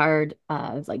so hard,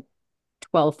 like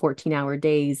 12, 14-hour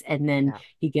days, and then Yeah.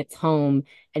 he gets home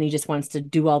and he just wants to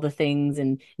do all the things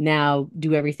and now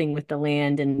do everything with the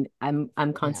land. And I'm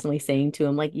Yeah. constantly saying to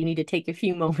him, like, you need to take a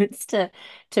few moments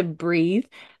to breathe.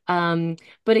 Um,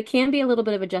 but it can be a little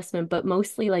bit of adjustment, but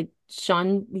mostly like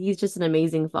Sean, he's just an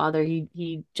amazing father.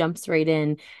 He jumps right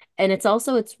in. And it's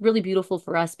really beautiful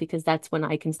for us because that's when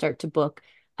I can start to book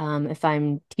if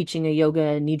I'm teaching a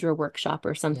yoga nidra workshop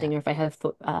or Yeah. something, or if I have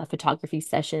photography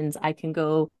sessions, I can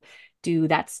go do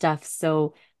that stuff.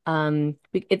 So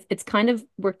it's kind of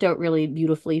worked out really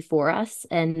beautifully for us.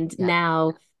 And Yeah.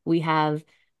 now we have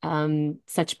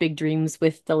such big dreams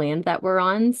with the land that we're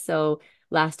on. So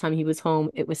last time he was home,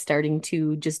 it was starting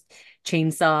to just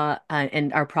chainsaw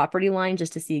and our property line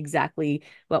just to see exactly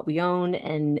what we own.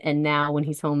 And now when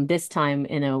he's home this time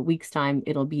in a week's time,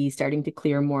 it'll be starting to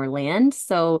clear more land.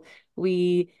 So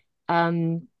we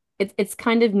it's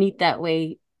kind of neat that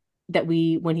way that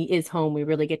we when he is home we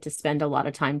really get to spend a lot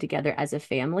of time together as a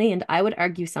family, and I would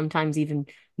argue sometimes even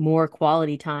more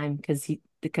quality time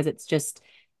because it's just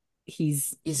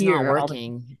he's He's not here all the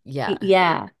working.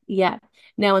 Yeah. yeah.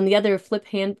 Now on the other flip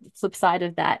side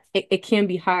of that, it can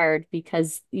be hard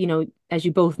because as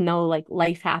you both know, like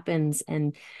life happens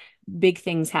and big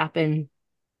things happen,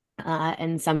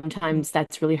 and sometimes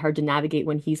that's really hard to navigate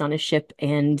when he's on a ship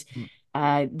and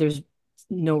there's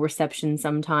no reception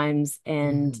sometimes.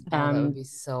 And Oh, that would be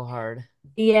so hard.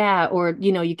 yeah, or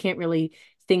you can't really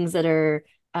things that are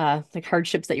like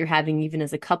hardships that you're having even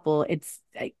as a couple. It's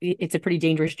a pretty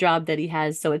dangerous job that he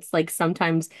has. So it's like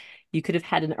sometimes you could have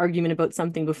had an argument about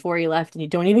something before he left and you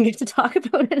don't even get to talk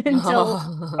about it until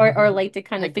or Oh, like to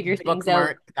kind of like figure things out.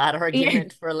 bookmark that Yeah,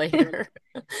 argument for later.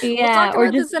 We'll yeah, talk or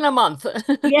about just this in a month.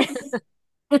 yeah.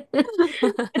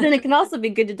 But then it can also be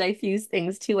good to diffuse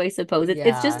things too, I suppose.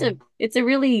 It's just Yeah. it's a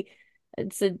really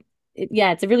it's a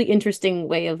yeah, it's a really interesting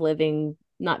way of living,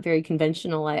 not very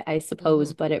conventional, I suppose,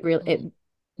 Hmm. but it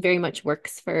very much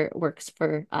works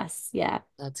for us. Yeah.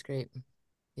 That's great.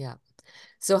 Yeah.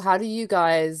 So how do you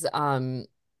guys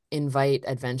invite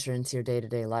adventure into your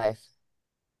day-to-day life?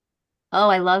 Oh,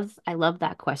 I love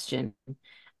that question.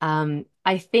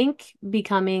 I think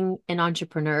becoming an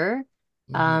entrepreneur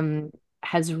Hmm. um,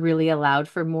 has really allowed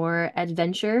for more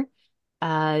adventure.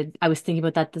 I was thinking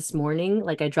about that this morning.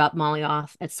 Like I dropped Molly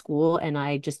off at school and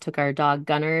I just took our dog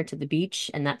Gunner to the beach,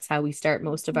 and that's how we start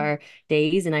most of our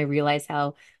days. And I realize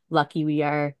how lucky we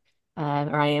are,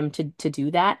 or I am to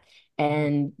do that. Hmm.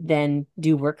 And then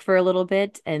do work for a little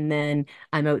bit, and then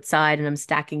I'm outside and I'm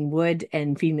stacking wood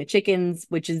and feeding the chickens,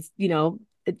 which is,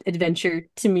 adventure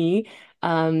to me.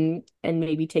 And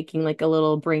maybe taking like a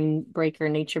little brain break or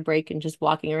nature break and just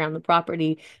walking around the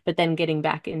property, but then getting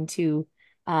back into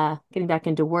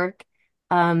work.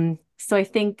 So I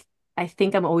think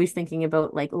I'm always thinking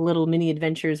about like little mini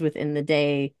adventures within the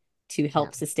day to Yeah.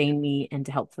 help sustain me and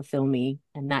to help fulfill me.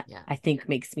 And that Yeah. I think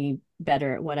makes me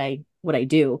better at what I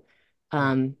do. Yeah.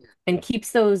 Um, and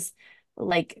keeps those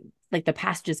like like the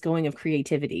passages going of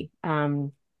creativity.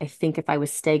 I think if I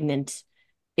was stagnant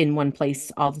in one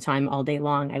place all the time, all day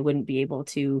long, I wouldn't be able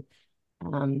to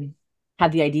um,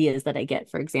 have the ideas that I get,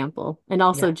 for example. And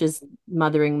also Yeah. just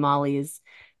mothering Molly is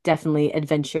definitely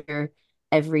adventure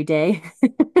every day.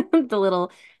 The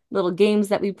little games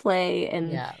that we play,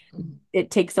 and Yeah. Mhm. it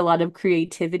takes a lot of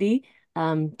creativity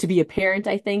to be a parent,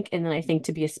 I think, and then I think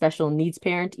to be a special needs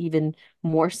parent even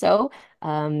more so,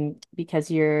 because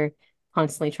you're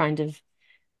constantly trying to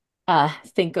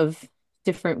think of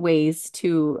different ways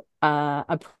to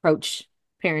approach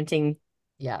parenting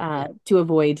Yeah. to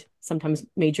avoid sometimes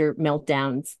major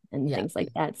meltdowns and Yeah. things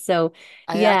like that. So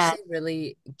I yeah, actually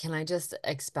really, can I just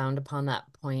expound upon that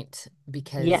point?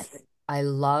 Because yes. I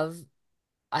love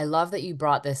I love that you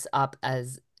brought this up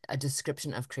as a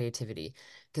description of creativity,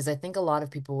 because I think a lot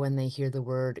of people, when they hear the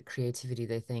word creativity,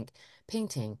 they think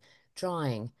painting,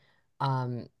 drawing,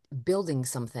 um, building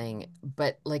something,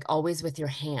 but like always with your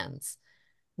hands.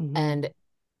 Hmm. And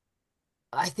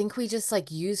I think we just like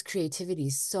use creativity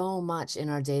so much in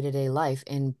our day-to-day life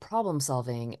in problem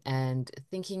solving and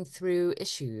thinking through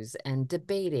issues and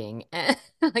debating and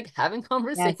like having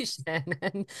Yes. conversation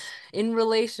and in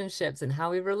relationships and how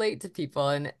we relate to people.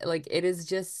 And like it is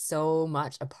just so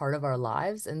much a part of our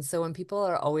lives. And so when people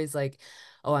are always like,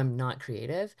 oh, I'm not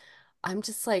creative, I'm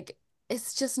just like,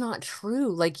 it's just not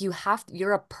true. Like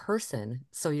you're a person,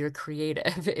 so you're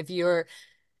creative. If you're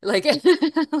like,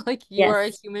 like you are a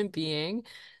Yes. human being,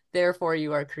 therefore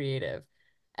you are creative.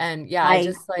 And yeah, I I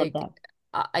just love like that.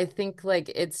 I think like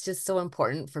it's just so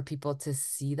important for people to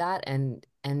see that and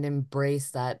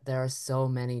embrace that there are so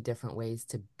many different ways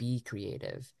to be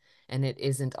creative. And it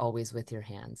isn't always with your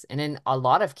hands. And in a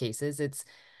lot of cases, it's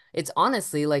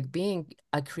honestly like being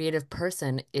a creative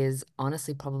person is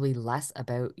honestly probably less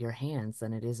about your hands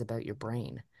than it is about your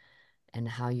brain and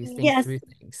how you think Yes. through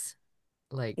things.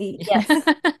 Like, Yes.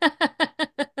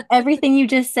 Everything you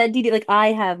just said, Didi, like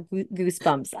I have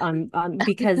goosebumps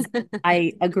because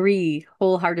I agree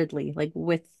wholeheartedly, like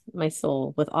with my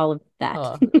soul, with all of that.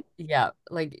 oh, yeah,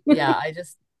 like, yeah, I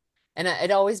just, and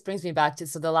it always brings me back to,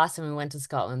 so the last time we went to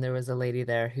Scotland, there was a lady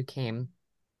there who came,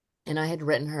 and I had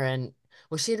written her, and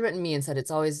well, she had written me and said,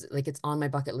 it's always like, it's on my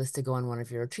bucket list to go on one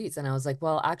of your retreats. And I was like,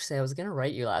 well, actually, I was going to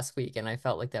write you last week, and I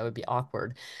felt like that would be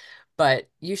awkward, but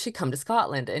you should come to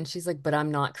Scotland. And she's like, but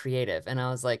I'm not creative. And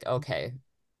I was like, okay,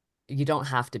 you don't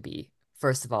have to be.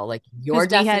 First of all, like your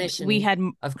Because we definition had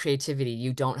of creativity,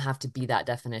 you don't have to be that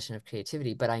definition of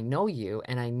creativity, but I know you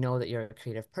and I know that you're a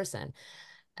creative person.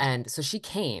 And so she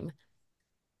came,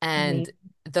 and Amazing.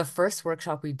 the first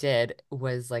workshop we did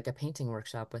was like a painting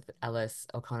workshop with Ellis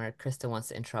O'Connor. Krista wants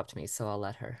to interrupt me, so I'll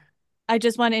let her. I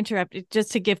just want to interrupt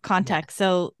just to give Yeah. context.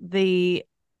 So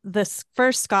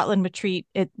first Scotland retreat,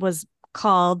 it was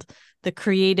called the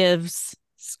Creatives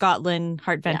Scotland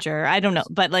Heart Yeah. Venture. I don't know,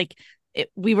 but like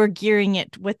we were gearing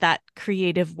it with that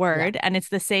creative Yeah. word, and it's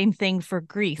the same thing for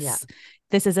Yeah. Greece.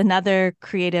 This is another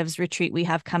creatives retreat we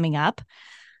have coming up,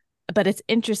 but it's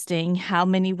interesting how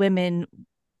many women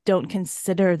don't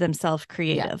consider themselves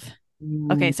Yeah. creative.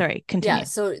 Okay, Mm. sorry, Yeah. continue.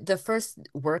 So the first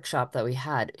workshop that we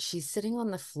had, she's sitting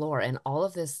on the floor and all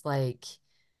of this like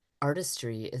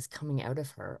artistry is coming out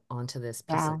of her onto this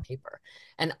piece of Wow. paper.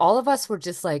 And all of us were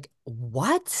just like,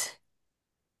 what?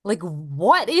 Like,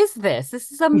 what is this?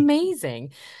 This is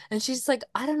amazing. And she's like,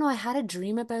 I don't know, I had a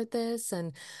dream about this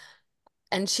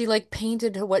and she like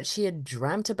painted what she had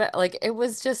dreamt about. Like it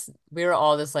was just we were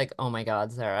all just like, oh my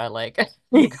God, Sarah, like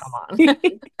come on.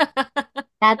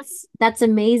 That's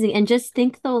amazing. And just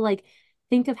think though, like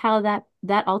think of how that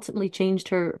ultimately changed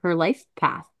her life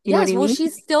path. You know what Yes, I well, mean?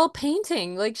 she's still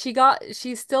painting. Like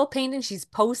she's still painting. She's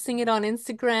posting it on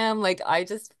Instagram. Like I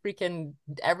just freaking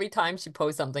every time she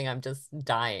posts something, I'm just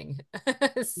dying.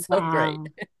 It's so great. Wow.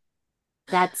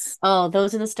 That's oh,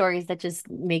 those are the stories that just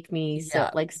make me so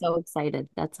Yeah, like so excited.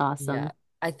 That's yeah. awesome.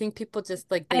 I think people just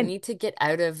like they And need to get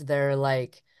out of their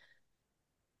like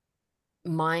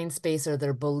mind space or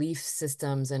their belief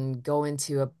systems and go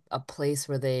into a place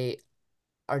where they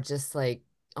are just like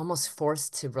almost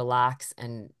forced to relax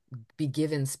and be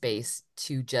given space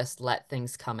to just let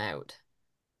things come out.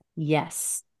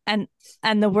 Yes. and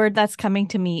and the word that's coming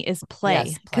to me is play,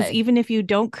 Yes, because play. even if you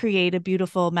don't create a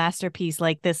beautiful masterpiece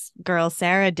like this girl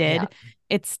Sarah Yeah. did,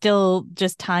 it's still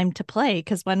just time to play.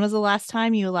 Because when was the last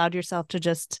time you allowed yourself to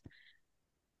just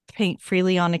paint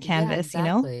freely on a Yeah, canvas, you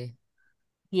know? exactly.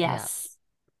 Yeah. Yes.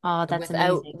 Oh, that's Without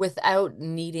amazing. without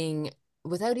needing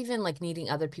without even like needing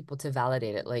other people to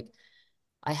validate it. Like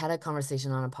I had a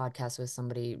conversation on a podcast with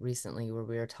somebody recently where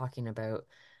we were talking about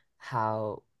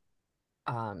how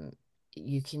um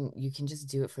you can just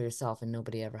do it for yourself and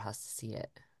nobody ever has to see it.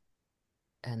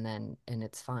 And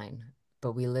it's fine.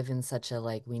 But we live in such a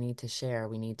like we need to share,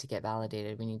 we need to get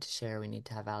validated, we need to share, we need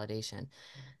to have validation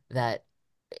that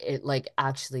it like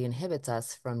actually inhibits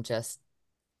us from just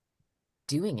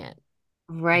doing it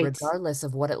Right. regardless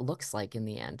of what it looks like in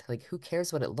the end. Like, who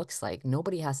cares what it looks like?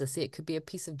 Nobody has to see it. It could be a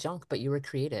piece of junk, but you were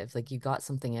creative. Like, you got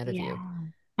something out of Yeah. you.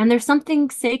 And there's something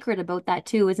sacred about that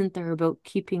too, isn't there? About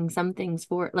keeping some things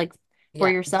for like for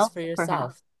Yeah, just yourself, for perhaps.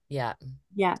 yourself. Yeah,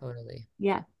 Yeah. totally.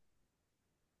 Yeah.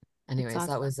 That's Anyways,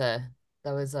 that awesome. was a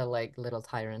That was a like little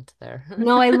tyrant there.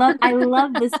 No, I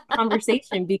love this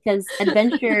conversation because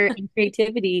adventure and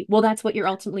creativity, well, that's what you're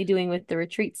ultimately doing with the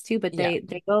retreats too, but Yeah.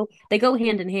 they go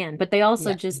hand in hand, but they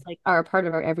also Yeah. just like are a part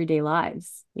of our everyday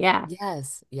lives. Yeah.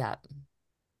 Yes. Yeah.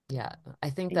 Yeah. I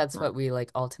think I that's love- what we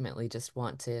like ultimately just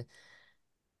want to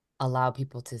allow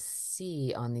people to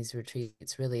see on these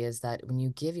retreats really is that when you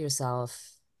give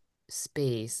yourself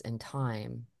space and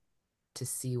time to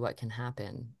see what can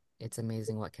happen, it's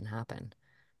amazing what can happen.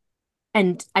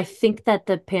 And I think that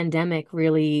the pandemic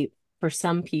really, for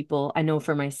some people, I know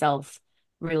for myself,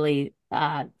 really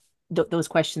th those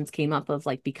questions came up of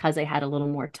like because I had a little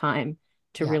more time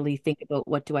to Yeah. really think about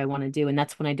what do I want to do. And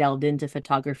that's when I delved into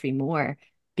photography more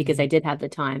because I Hmm. did have the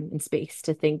time and space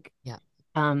to think. Yeah.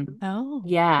 Um, Oh.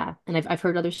 yeah, and I've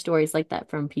heard other stories like that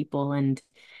from people, and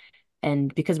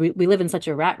because we live in such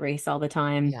a rat race all the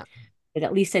time, Yeah. but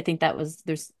at least I think that was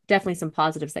there's definitely some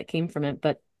positives that came from it.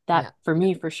 But that Yeah. for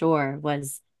me for sure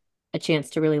was a chance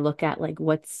to really look at like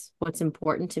what's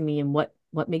important to me and what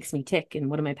makes me tick and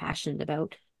what am I passionate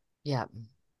about. Yeah.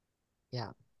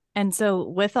 Yeah. And so,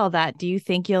 with all that, do you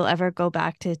think you'll ever go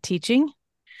back to teaching?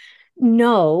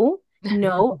 No,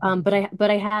 no. But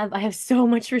I have so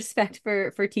much respect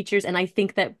for teachers, and I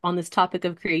think that on this topic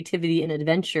of creativity and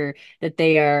adventure, that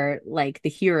they are like the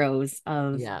heroes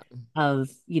Yeah. of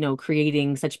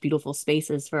creating such beautiful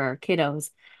spaces for our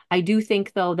kiddos. I do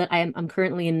think though that I'm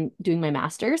currently in doing my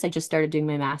master's. I just started doing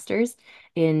my master's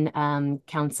in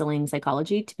counseling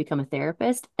psychology to become a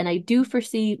therapist, and I do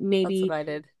foresee That's what maybe I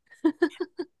did.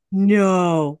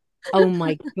 no. Oh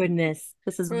my goodness,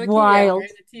 this is Okay, I'm wild.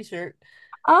 wearing a t-shirt.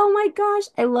 Oh my gosh,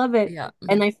 I love it. Yeah.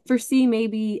 And I foresee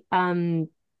maybe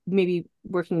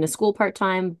working in a school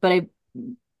part-time, but I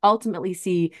ultimately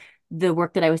see the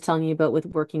work that I was telling you about with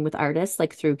working with artists,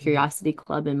 like through Mhm. Curiosity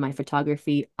Club and my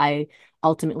photography. I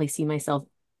ultimately see myself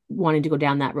wanting to go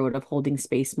down that road of holding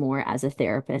space more as a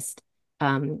therapist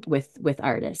with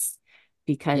artists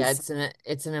Yeah, because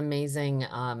it's an amazing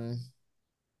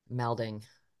melding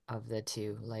of the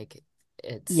two. Like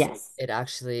yes. it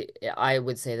actually I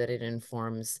would say that it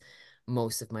informs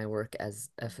most of my work as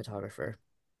a photographer.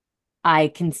 I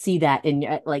can see that in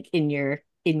like in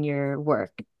your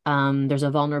work. There's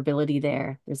a vulnerability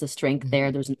there. There's a strength there.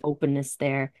 Mhm. There's an openness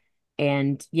there.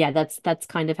 And yeah, that's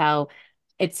kind of how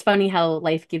it's funny how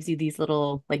life gives you these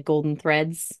little like golden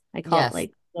threads. I call it Yes.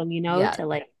 like them, Yeah. to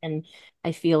like and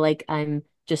I feel like I'm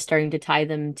just starting to tie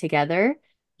them together.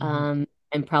 Hmm.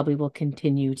 And probably will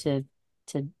continue to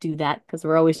do that because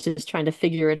we're always just trying to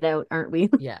figure it out, aren't we?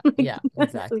 Yeah. Like, Yeah, so,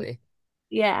 exactly.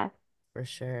 yeah. For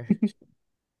sure.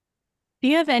 Do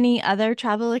you have any other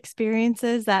travel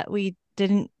experiences that we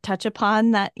didn't touch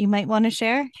upon that you might want to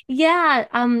share? Yeah,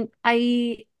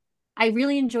 I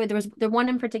really enjoyed there was the one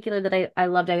in particular that I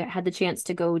loved. I had the chance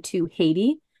to go to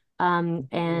Haiti, Ooh.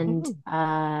 and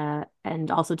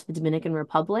also to the Dominican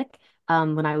Republic,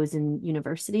 when I was in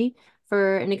university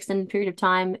for an extended period of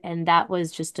time, and that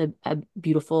was just a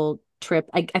beautiful trip.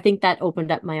 I think that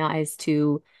opened up my eyes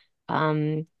to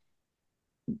um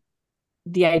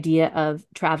the idea of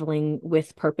traveling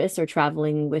with purpose or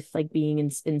traveling with like being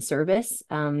in service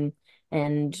and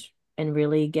and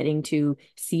really getting to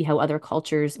see how other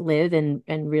cultures live and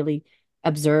really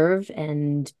observe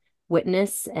and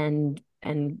witness and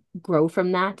grow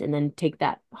from that and then take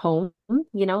that home,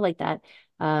 like that.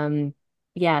 um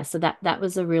yeah, so that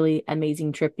was a really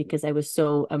amazing trip because I was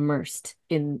so immersed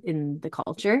in the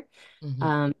culture. Hmm.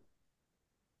 um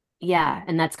yeah,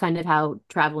 and that's kind of how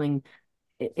traveling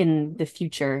in the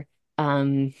future,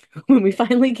 when we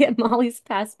finally get Molly's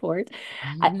passport.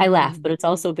 I laugh, but it's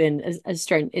also been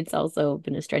it's also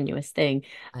been a strenuous thing.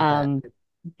 I bet. Um,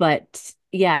 but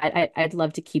yeah, I'd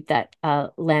love to keep that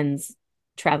lens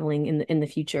traveling in the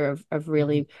future of Hmm.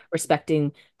 really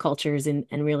respecting cultures and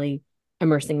really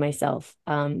immersing myself.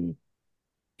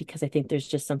 Because I think there's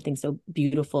just something so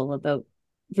beautiful about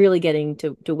really getting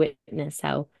to witness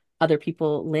how other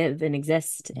people live and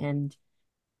exist. And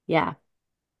yeah.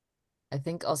 I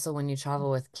think also when you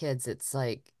travel with kids, it's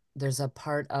like there's a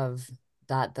part of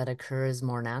that occurs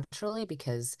more naturally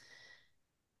because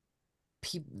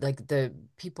the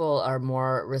people are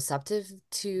more receptive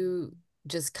to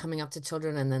just coming up to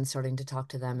children and then starting to talk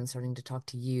to them and starting to talk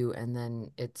to you, and then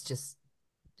it just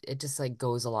like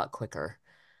goes a lot quicker.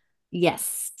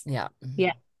 Yes. Yeah.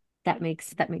 Yeah, that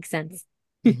makes sense.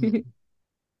 Hmm.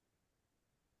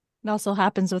 It also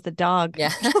happens with a dog.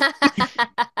 Yeah.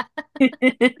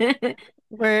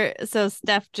 So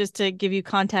Steph, just to give you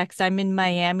context, I'm in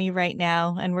Miami right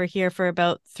now and we're here for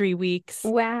about 3 weeks.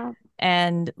 Wow.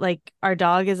 And like our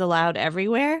dog is allowed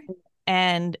everywhere.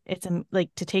 And it's like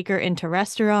to take her into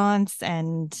restaurants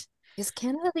and Is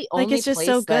Canada the Like only it's just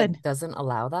so place good. that doesn't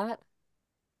allow that?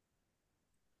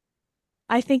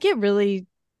 I think it really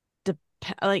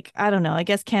like I don't know. I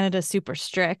guess Canada's super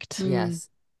strict. Hmm. Yes,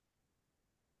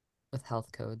 with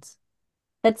health codes.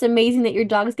 That's amazing that your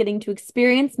dog's getting to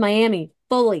experience Miami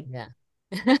fully. Yeah.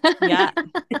 Yeah,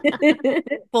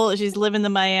 full. She's living the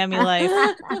Miami life.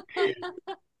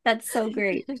 That's so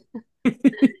great.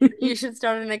 You should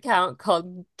start an account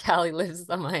called Callie Lives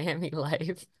the Miami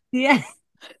Life. Yeah.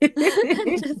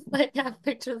 And just like have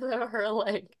pictures of her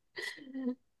like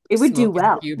It would do smoking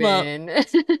well. Well, Cuban.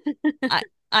 I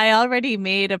I already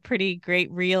made a pretty great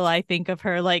reel, I think, of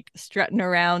her like strutting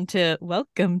around to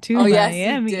 "Welcome to Oh yes,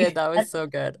 you Miami." did. That was That's so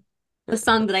good. the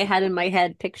song that I had in my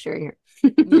head picturing her.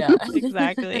 Yeah.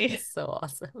 Exactly. So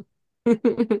awesome.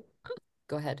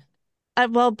 Go ahead.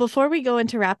 Well, before we go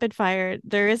into rapid fire,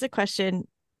 there is a question.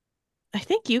 I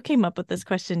think you came up with this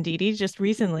question, Dee Dee, just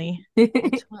recently.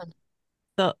 Which one?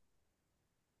 So,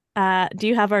 do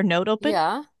you have our note open?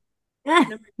 Yeah.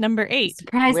 Number 8.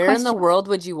 Surprise Where in the question. world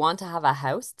would you want to have a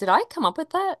house? Did I come up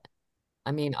with that?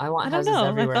 I mean, I I want don't houses know. I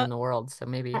everywhere in thought, the world, so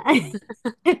maybe.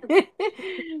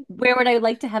 Where would I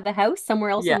like to have a house? Somewhere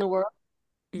else in Yeah. the world?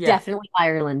 Yeah. Definitely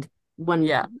Ireland.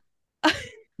 Yeah. One,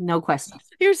 no question.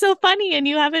 you're so funny and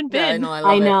you haven't Yeah, I been. know. I I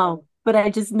love it. know, but I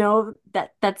just know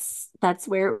that that's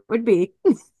where it would be.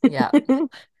 Yeah.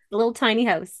 A little tiny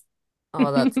house.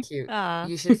 Oh, that's cute. Ah,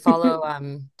 You should follow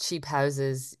Cheap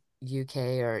Houses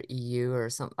UK or EU or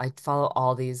some. I follow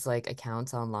all these like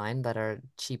accounts online that are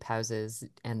cheap houses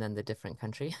and then the different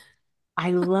country.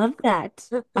 I love that.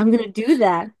 I'm gonna do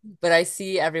that. But I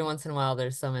see every once in a while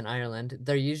there's some in Ireland.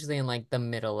 They're usually in like the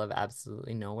middle of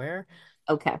absolutely nowhere.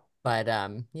 Okay. But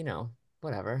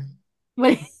whatever.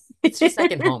 What- It's your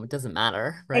second home. It doesn't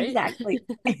matter, right? Exactly.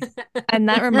 and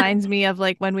that reminds me of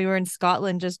like when we were in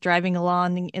Scotland, just driving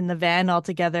along in the van all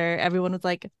together. Everyone was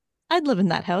like, "I'd live in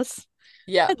that house.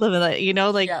 Yeah. I'd live in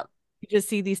that." Like Yeah. you just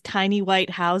see these tiny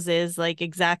white houses, like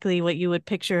exactly what you would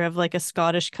picture of like a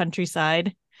Scottish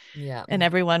countryside, Yeah. and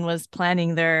everyone was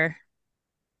planning their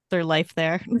life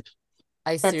there.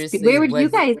 I Where seriously would you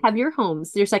was guys have your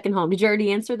homes, your second home? Did you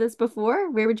already answer this before?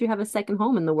 Where would you have a second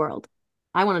home in the world?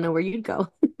 I want to know where you'd go.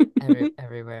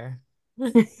 everywhere.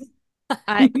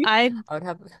 I I would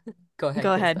have go ahead,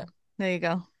 go go ahead. Steph. There you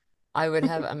go. I would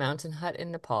have a mountain hut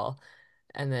in Nepal,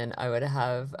 and then I would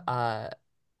have a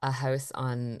house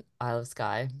on Isle of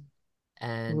Skye,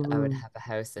 and I would Ooh. have a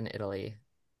house in Italy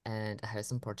and a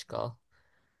house in Portugal.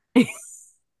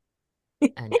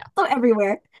 And yeah. So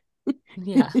everywhere.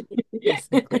 Yeah,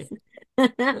 basically.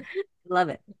 Love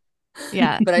it.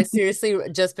 Yeah. But I seriously,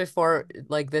 just before,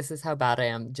 like, this is how bad I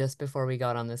am. Just before we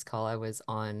got on this call, I was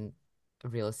on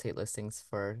real estate listings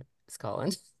for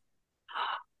Scotland.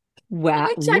 Wow.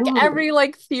 I check Ooh. every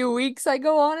like few weeks I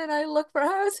go on and I look for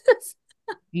houses.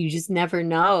 You just never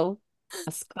know.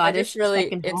 A I just Scottish really,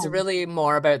 second it's home. really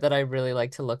more about that I really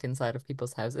like to look inside of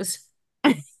people's houses.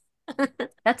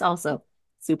 That's also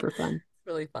super fun. It's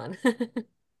really fun.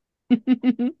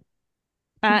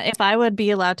 If I would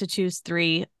be allowed to choose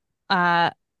three,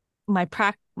 uh,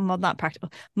 well, not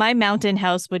practical. My mountain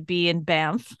house would be in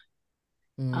Banff.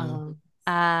 Mm,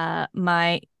 Um,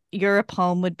 My Europe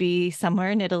home would be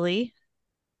somewhere in Italy,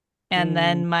 and mm,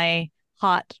 then my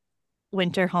hot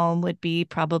winter home would be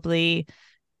probably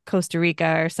Costa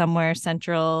Rica or somewhere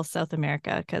Central South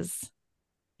America. Because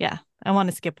yeah, I want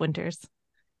to skip winters.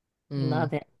 mm,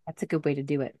 love it. That's a good way to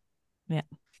do it. Yeah.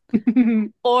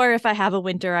 Or if I have a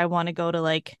winter, I want to go to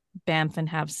like Banff and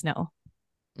have snow.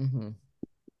 hmm.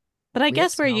 But I We have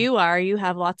guess where snow. you are, you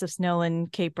have lots of snow in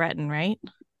Cape Breton, right?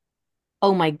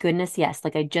 Oh my goodness, yes.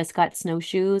 Like I just got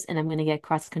snowshoes and I'm gonna get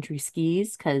cross country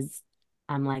skis because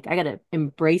I'm like, I gotta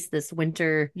embrace this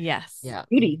winter Yes. Yeah,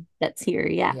 beauty that's here.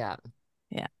 Yeah. yeah.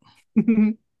 Yeah.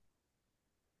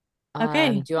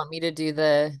 Okay. Do you want me to do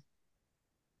the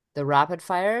rapid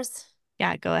fires?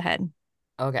 Yeah, go ahead.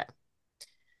 Okay.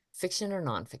 Fiction or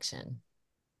nonfiction?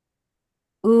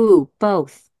 Ooh,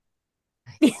 both.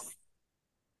 Nice.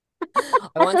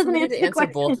 I That want doesn't somebody to answer the answer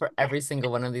both question. for every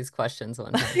single one of these questions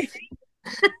one time.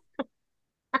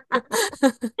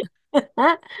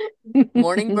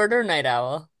 Morning bird or night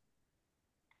owl?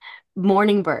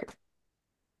 Morning bird.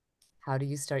 How do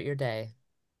you start your day?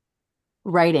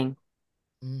 Writing.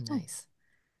 Nice.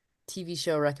 TV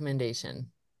show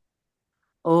recommendation.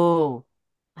 Oh,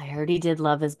 I already did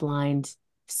Love is Blind,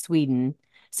 Sweden.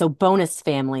 So Bonus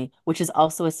Family, which is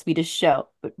also a Swedish show,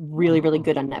 but really, really Oh,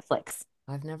 good on Netflix.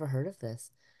 I've never heard of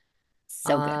this.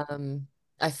 So good. Um,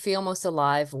 I feel most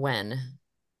alive when.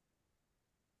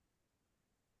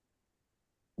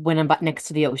 When I'm next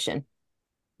to the ocean.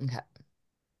 Okay.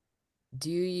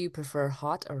 Do you prefer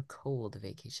hot or cold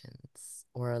vacations?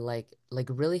 Or like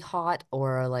really hot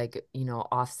or like,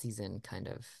 off season kind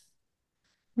of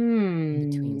in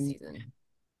between Hmm. season?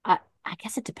 I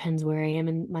guess it depends where I am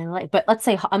in my life. But let's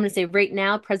say I'm going to say right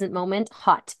now, present moment,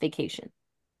 hot vacation.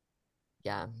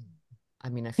 Yeah. I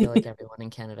mean, I feel like everyone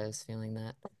in Canada is feeling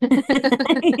that.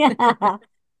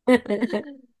 Yeah.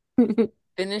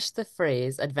 Finish the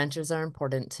phrase, adventures are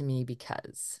important to me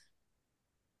because.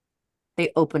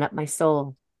 They open up my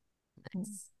soul.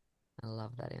 Nice. I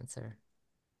love that answer.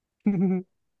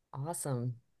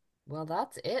 Awesome. Well,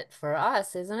 that's it for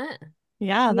us, isn't it?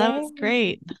 Yeah, that Yay. was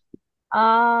great.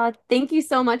 Thank you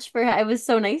so much for it was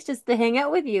so nice just to hang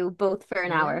out with you both for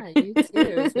an hour. Yeah, you too.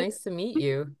 It was nice to meet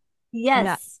you. Yeah.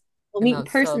 Yes. We'll And meet in that's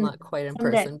still person not quite in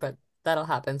someday. person, but that'll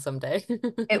happen someday.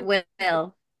 It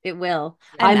will. It will.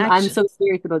 Yeah. And I'm actually, so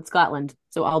serious about Scotland,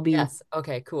 so I'll be Yes.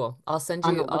 Okay, cool. I'll send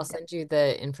on the you I'll lookout. send you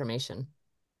the information.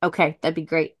 Okay, that'd be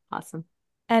great. Awesome.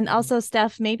 and Mhm. also,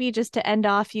 Steph, maybe just to end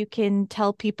off, you can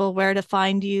tell people where to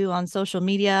find you on social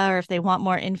media or if they want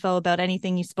more info about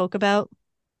anything you spoke about.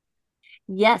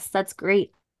 Yes, that's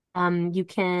great. You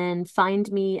can find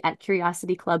me at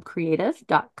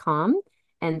curiosityclubcreative.com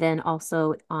and then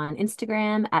also on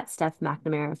Instagram at Steph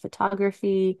McNamara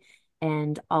Photography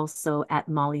and also at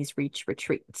Molly's Reach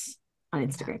Retreat on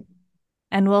Okay. Instagram.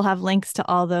 And we'll have links to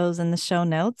all those in the show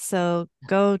notes. So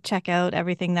go check out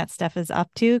everything that Steph is up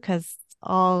to because it's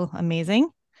all amazing.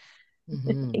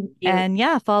 Hmm. Thank you. And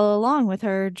yeah, follow along with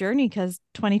her journey because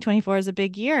 2024 is a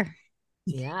big year.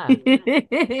 Yeah,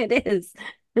 It is.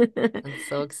 that's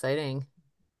so exciting.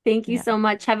 Thank you Yeah. so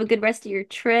much. Have a good rest of your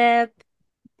trip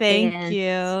Thank and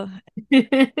you.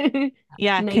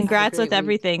 Yeah, nice. Have a congrats with great week.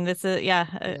 everything. This is yeah,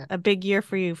 Yeah. a big year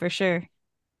for you for sure.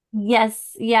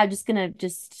 Yes, yeah, I'm just gonna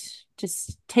just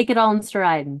take it all in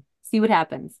stride and see what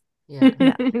happens. Yeah.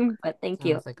 Yeah. But thank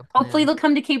you. Sounds like a Hopefully plan. they'll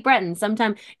come to Cape Breton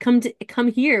sometime. Come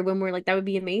here when we're like that would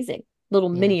be amazing. Little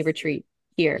mini Yes. retreat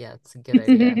here. Yeah, it's a good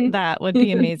idea. That would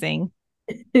be amazing.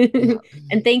 Yeah.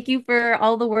 And thank you for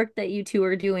all the work that you two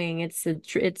are doing. It's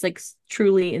like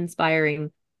truly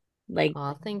inspiring. Like,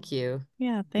 Oh, thank you.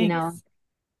 Yeah, you know, thanks.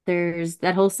 there's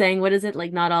that whole saying, what is it?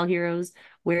 Like not all heroes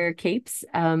wear capes.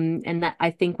 And that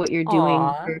I think what you're doing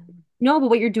Aw. for no, but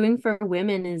what you're doing for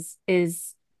women is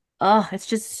oh, it's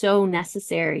just so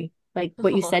necessary. Like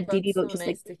what you Oh, said, Dee Dee, that's about so just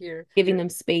like nice to hear. giving them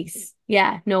space.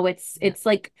 Yeah, no, it's Yeah. it's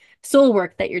like soul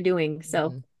work that you're doing. So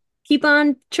Mhm. keep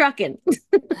on trucking.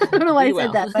 I don't know why We I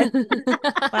said will. that,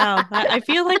 but Wow, I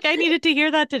feel like I needed to hear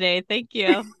that today. Thank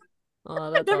you. Oh,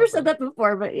 I've that's never said awesome. that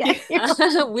before, but yeah,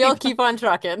 We'll keep keep on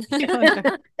trucking.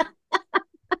 Yeah,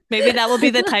 maybe that will be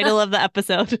the title of the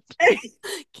episode.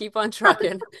 Keep on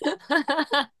trucking.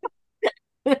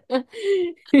 on. All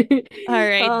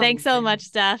right. Oh, Thanks so Amazing. much,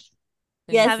 Steph.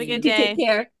 Thank yes, Have a you good you. do take day.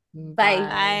 care.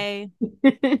 Bye.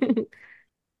 Bye. Bye.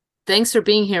 Thanks for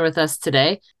being here with us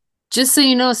today. Just so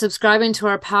you know, subscribing to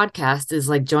our podcast is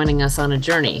like joining us on a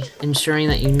journey, ensuring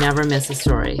that you never miss a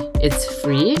story. It's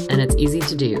free and it's easy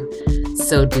to do.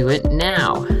 So do it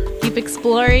now. Keep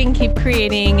exploring, keep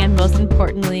creating, and most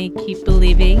importantly, keep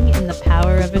believing in the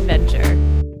power of adventure.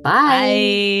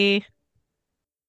 Bye. Bye.